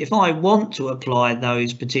means that if I want to apply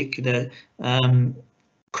those particular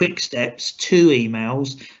quick steps to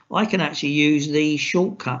emails, I can actually use these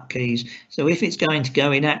shortcut keys. So if it's going to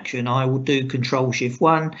go in action, I will do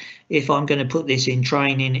Control-Shift-1. If I'm going to put this in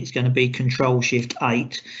training, it's going to be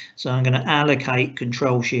Control-Shift-8. So I'm going to allocate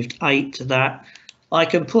Control-Shift-8 to that. I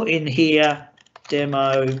can put in here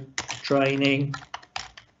demo training,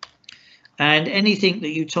 and anything that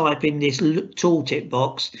you type in this tooltip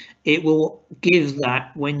box, it will give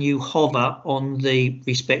that when you hover on the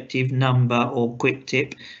respective number or quick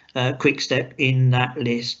step in that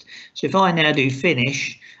list. So if I now do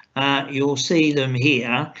finish, you'll see them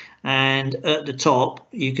here, and at the top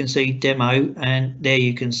you can see demo, and there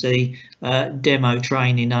you can see demo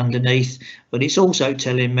training underneath. But it's also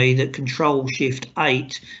telling me that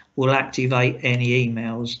Control-Shift-8 will activate any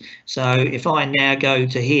emails. So if I now go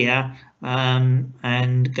to here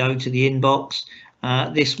and go to the inbox,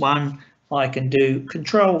 this one I can do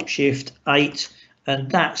Control-Shift-8,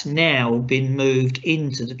 and that's now been moved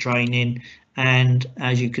into the training, and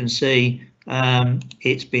as you can see,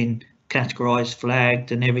 it's been categorized,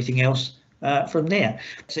 flagged, and everything else from there.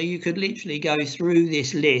 So you could literally go through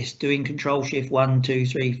this list doing Control-Shift-1, 2,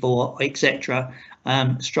 3, 4, etc.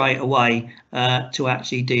 Straight away to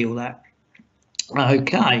actually deal that.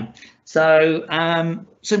 Okay, so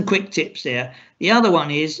some quick tips there. The other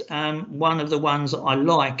one is, one of the ones that I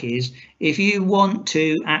like is, if you want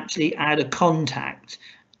to actually add a contact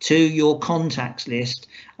to your contacts list,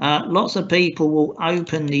 lots of people will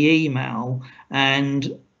open the email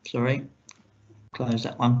and, sorry, close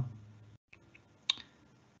that one.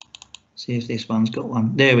 See if this one's got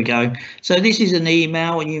one. There we go. So this is an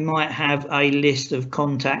email, and you might have a list of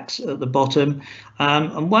contacts at the bottom.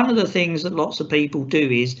 And one of the things that lots of people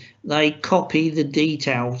do is they copy the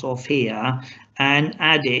details off here and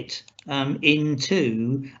add it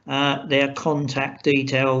into their contact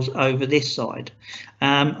details over this side.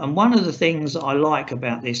 And one of the things that I like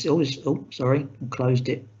about this, oh sorry, I closed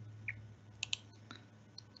it.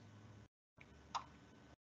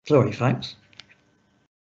 Sorry, folks.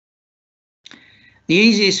 The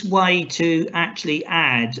easiest way to actually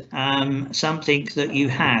add something that you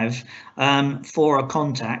have for a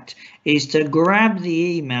contact is to grab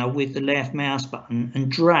the email with the left mouse button and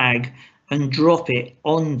drag and drop it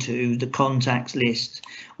onto the contacts list.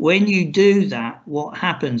 When you do that, what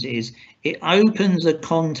happens is it opens a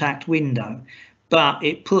contact window, but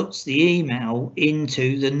it puts the email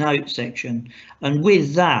into the note section. And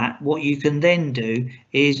with that, what you can then do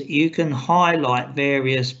is you can highlight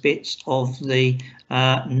various bits of the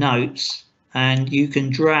notes, and you can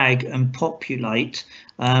drag and populate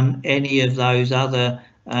any of those other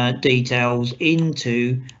details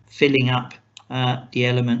into filling up the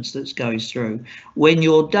elements that goes through. When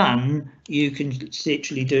you're done, you can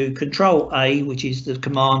literally do Control-A, which is the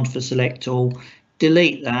command for select all,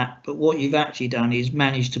 delete that, but what you've actually done is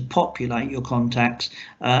managed to populate your contacts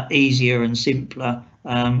easier and simpler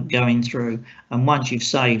going through. And once you've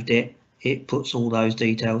saved it, it puts all those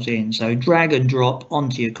details in. So drag and drop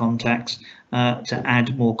onto your contacts to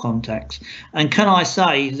add more contacts. And can I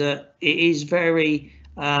say that it is very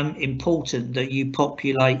important that you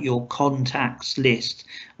populate your contacts list,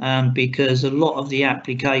 because a lot of the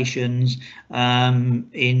applications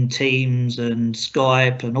in Teams and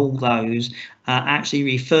Skype and all those actually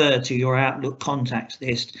refer to your Outlook contacts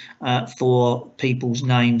list for people's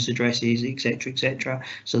names, addresses, etc., etc.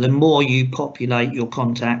 So the more you populate your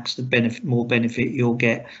contacts, the more benefit you'll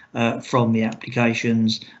get from the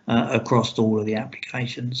applications across all of the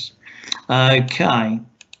applications. Okay.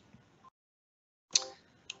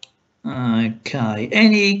 Okay.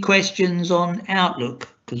 Any questions on Outlook?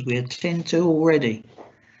 Because we're 10 to already.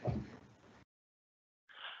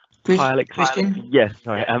 Hi, Alex. Question? Yes,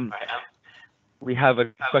 sorry. We have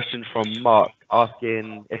a question from Mark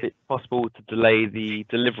asking if it's possible to delay the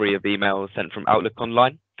delivery of emails sent from Outlook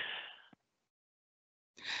Online.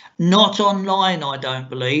 Not online, I don't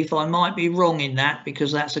believe. I might be wrong in that,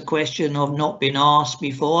 because that's a question I've not been asked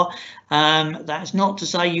before. That's not to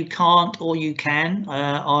say you can't or you can.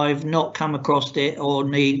 I've not come across it or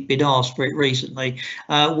been asked for it recently.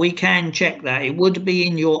 We can check that. It would be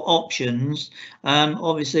in your options.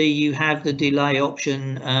 Obviously, you have the delay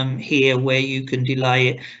option here where you can delay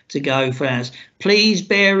it to go fast. Please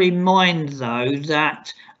bear in mind, though,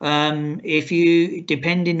 that if you,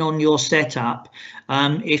 depending on your setup,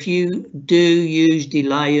 if you do use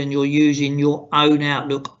delay and you're using your own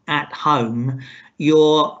Outlook at home,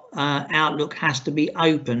 your Outlook has to be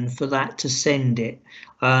open for that to send it.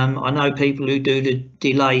 I know people who do the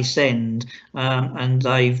delay send and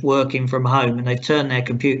they've working from home and they've turned their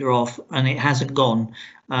computer off and it hasn't gone.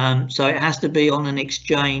 So it has to be on an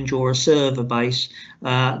Exchange or a server base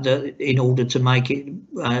that in order to make it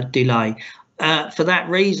delay. For that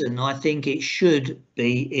reason, I think it should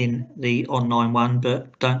be in the online one,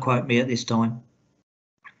 but don't quote me at this time.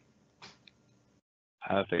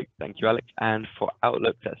 Perfect. Thank you, Alex. And for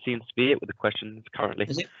Outlook, that seems to be it with the questions currently.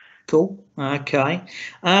 Is it? Cool. Okay.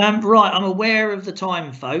 Right. I'm aware of the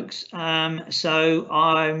time, folks. So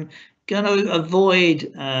I'm going to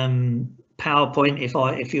avoid PowerPoint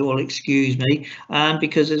if you will excuse me,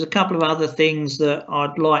 because there's a couple of other things that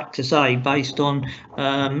I'd like to say based on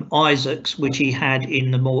Isaac's, which he had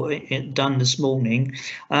done this morning,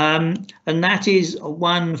 and that is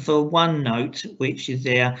one for OneNote, which is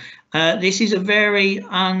there. This is a very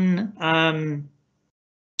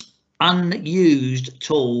unused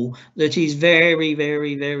tool that is very,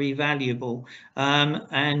 very, very valuable.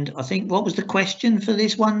 And I think what was the question for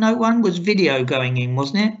this OneNote one was video going in,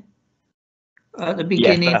 wasn't it? At the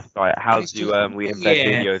beginning. Yes, that's right. How do we embed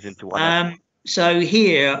videos into OneNote? So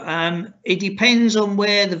here, it depends on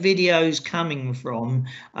where the video is coming from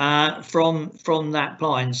that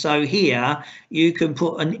line. So here you can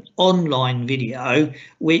put an online video,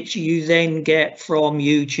 which you then get from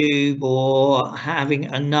YouTube or having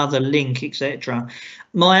another link, etc.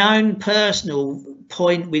 My own personal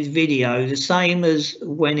point with video, the same as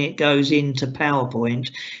when it goes into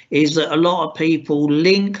PowerPoint, is that a lot of people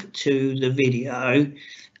link to the video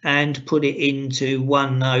and put it into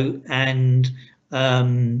OneNote and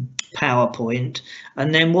PowerPoint,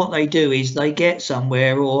 and then what they do is they get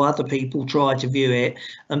somewhere or other people try to view it,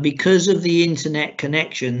 and because of the internet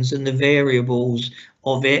connections and the variables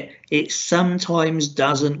of it, it sometimes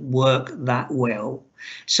doesn't work that well.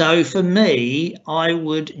 So for me, I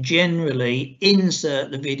would generally insert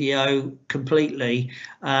the video completely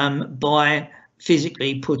by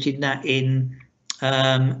physically putting that in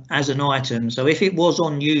as an item. So if it was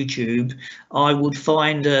on YouTube, I would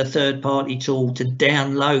find a third-party tool to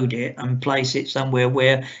download it and place it somewhere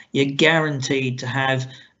where you're guaranteed to have,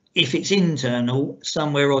 if it's internal,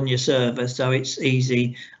 somewhere on your server, so it's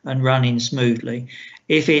easy and running smoothly.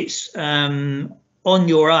 If it's on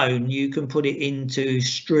your own, you can put it into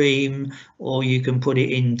Stream or you can put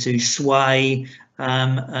it into Sway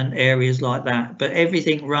and areas like that, but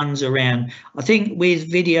everything runs around. I think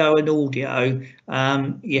with video and audio,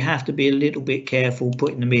 you have to be a little bit careful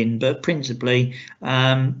putting them in, but principally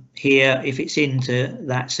here, if it's into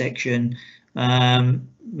that section,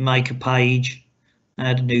 make a page,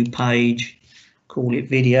 add a new page, call it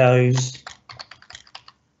videos,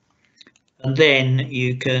 and then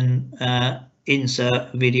you can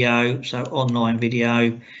insert video, so online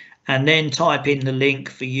video, and then type in the link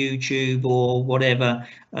for YouTube or whatever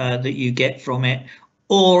that you get from it.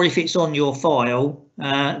 Or if it's on your file,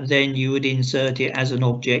 then you would insert it as an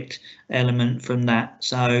object element from that,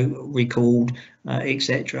 so record,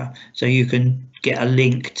 etc. So you can get a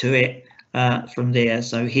link to it from there.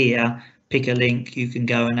 So here, pick a link, you can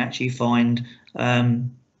go and actually find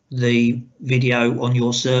the video on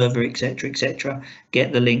your server, etc., etc.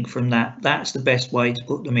 Get the link from that. That's the best way to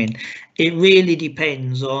put them in. It really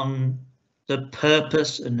depends on the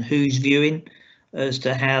purpose and who's viewing. as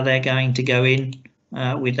to how they're going to go in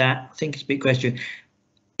with that. I think it's a big question.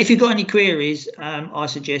 If you've got any queries, I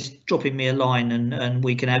suggest dropping me a line and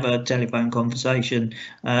we can have a telephone conversation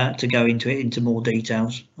to go into more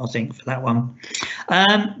details, I think, for that one.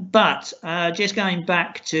 But just going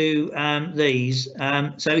back to these,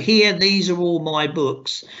 so here, these are all my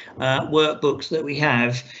books, workbooks that we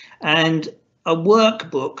have, and a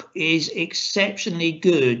workbook is exceptionally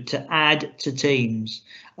good to add to teams.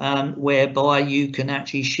 Whereby you can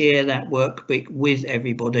actually share that workbook with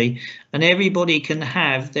everybody, and everybody can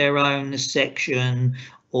have their own section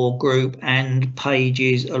or group and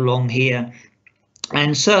pages along here.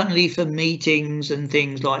 And certainly for meetings and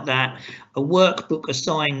things like that, a workbook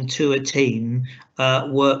assigned to a team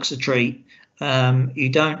works a treat. You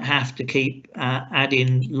don't have to keep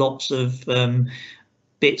adding lots of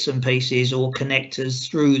bits and pieces or connectors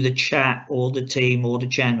through the chat or the team or the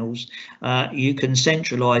channels. You can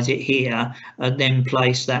centralize it here and then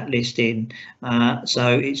place that list in.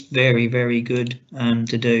 So it's very, very good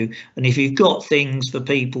to do. And if you've got things for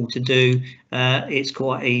people to do, it's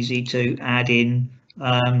quite easy to add in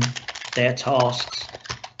their tasks,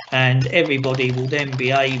 and everybody will then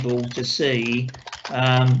be able to see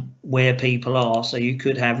where people are. So you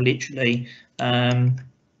could have literally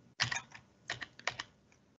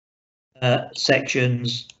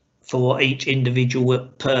sections for each individual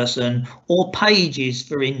person, or pages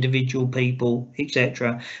for individual people,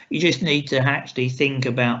 etc. You just need to actually think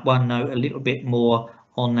about OneNote a little bit more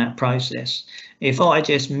on that process. If I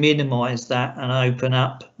just minimize that and open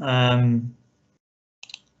up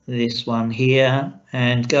this one here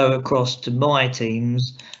and go across to my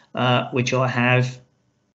teams, which I have.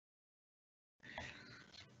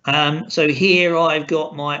 So here I've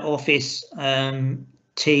got my office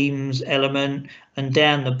teams element, and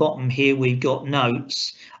down the bottom here we've got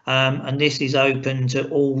notes, and this is open to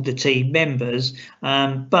all the team members,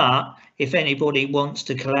 but if anybody wants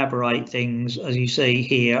to collaborate things, as you see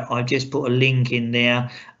here, I've just put a link in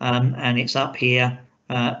there, and it's up here,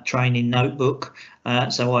 training notebook,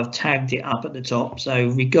 so I've tagged it up at the top, so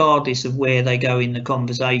regardless of where they go in the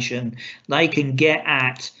conversation, they can get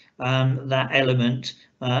at that element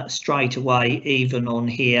straight away, even on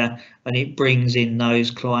here, and it brings in those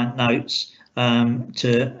client notes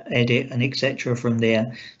to edit and etc. from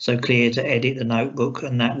there. So clear to edit the notebook,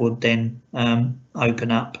 and that would then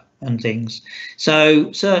open up and things.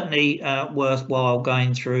 So certainly worthwhile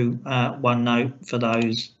going through OneNote for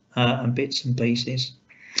those and bits and pieces.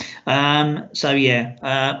 So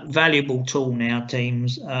yeah, valuable tool now,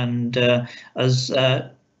 teams, and as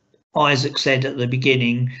Isaac said at the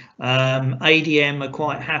beginning, ADM are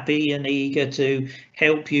quite happy and eager to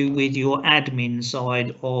help you with your admin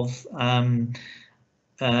side of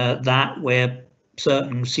that, where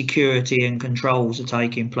certain security and controls are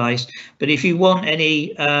taking place. But if you want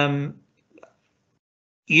any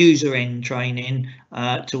user end training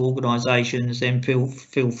to organisations, then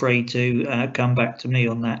feel free to come back to me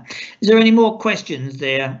on that. Is there any more questions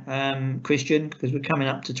there, Christian? Because we're coming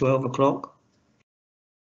up to 12 o'clock.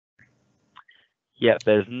 Yeah,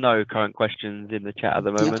 there's no current questions in the chat at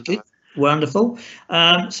the moment. Yep. Wonderful.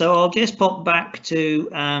 So I'll just pop back to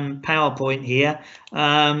PowerPoint here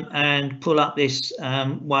and pull up this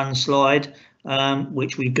one slide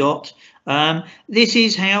which we've got. This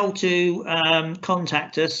is how to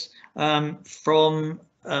contact us from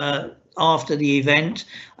after the event.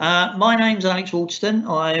 My name's Alex Waterston.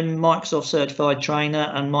 I'm Microsoft certified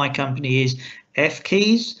trainer, and my company is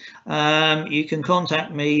F-Keys. You can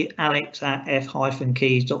contact me, Alex at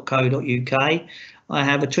f-keys.co.uk. I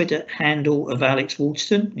have a Twitter handle of Alex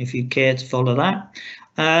Waterston, if you care to follow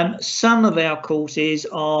that. Some of our courses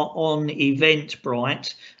are on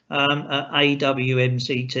Eventbrite at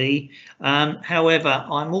AWMCT. However,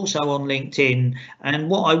 I'm also on LinkedIn, and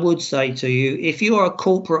what I would say to you, if you're a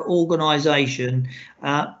corporate organisation,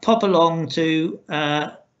 pop along to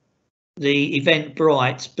the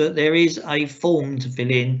Eventbrite, but there is a form to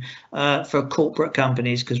fill in for corporate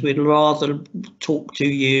companies, because we'd rather talk to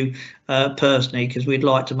you personally, because we'd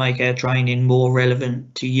like to make our training more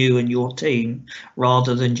relevant to you and your team,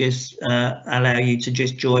 rather than just allow you to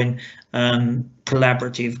just join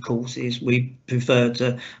collaborative courses. We prefer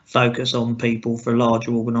to focus on people for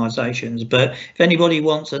larger organisations, but if anybody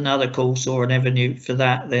wants another course or an avenue for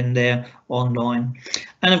that, then they're online.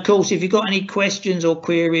 And of course, if you've got any questions or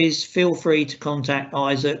queries, feel free to contact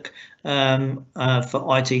Isaac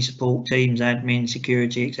for IT support, teams, admin,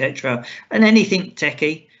 security, etc., and anything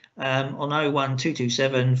techie. on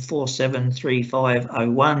 01227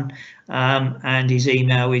 473501, and his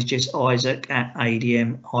email is just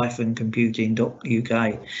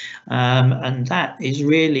isaac@adm-computing.uk. And that is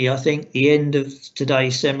really, I think, the end of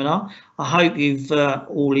today's seminar. I hope you've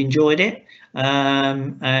all enjoyed it,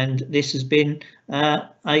 and this has been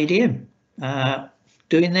ADM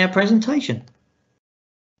doing their presentation.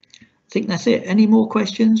 I think that's it. Any more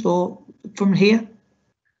questions or from here?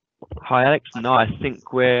 Hi, Alex. No, I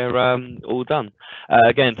think we're all done.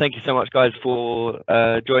 Again, thank you so much, guys, for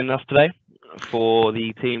joining us today for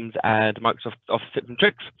the Teams and Microsoft Office tips and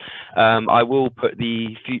tricks. I will put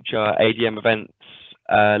the future ADM events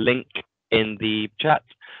link in the chat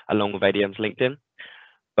along with ADM's LinkedIn.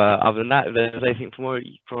 But other than that, if there's anything from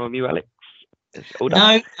you, Alex, it's all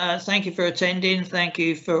done. No, thank you for attending. Thank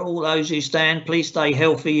you for all those who stand. Please stay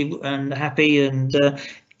healthy and happy and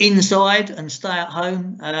inside and stay at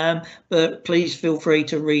home. But please feel free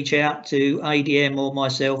to reach out to ADM or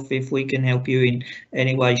myself if we can help you in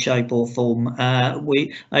any way, shape or form.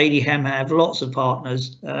 We ADM have lots of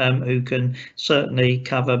partners who can certainly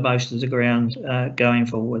cover most of the ground going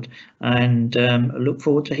forward, and look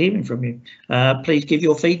forward to hearing from you. Please give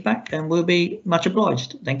your feedback and we'll be much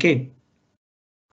obliged. Thank you.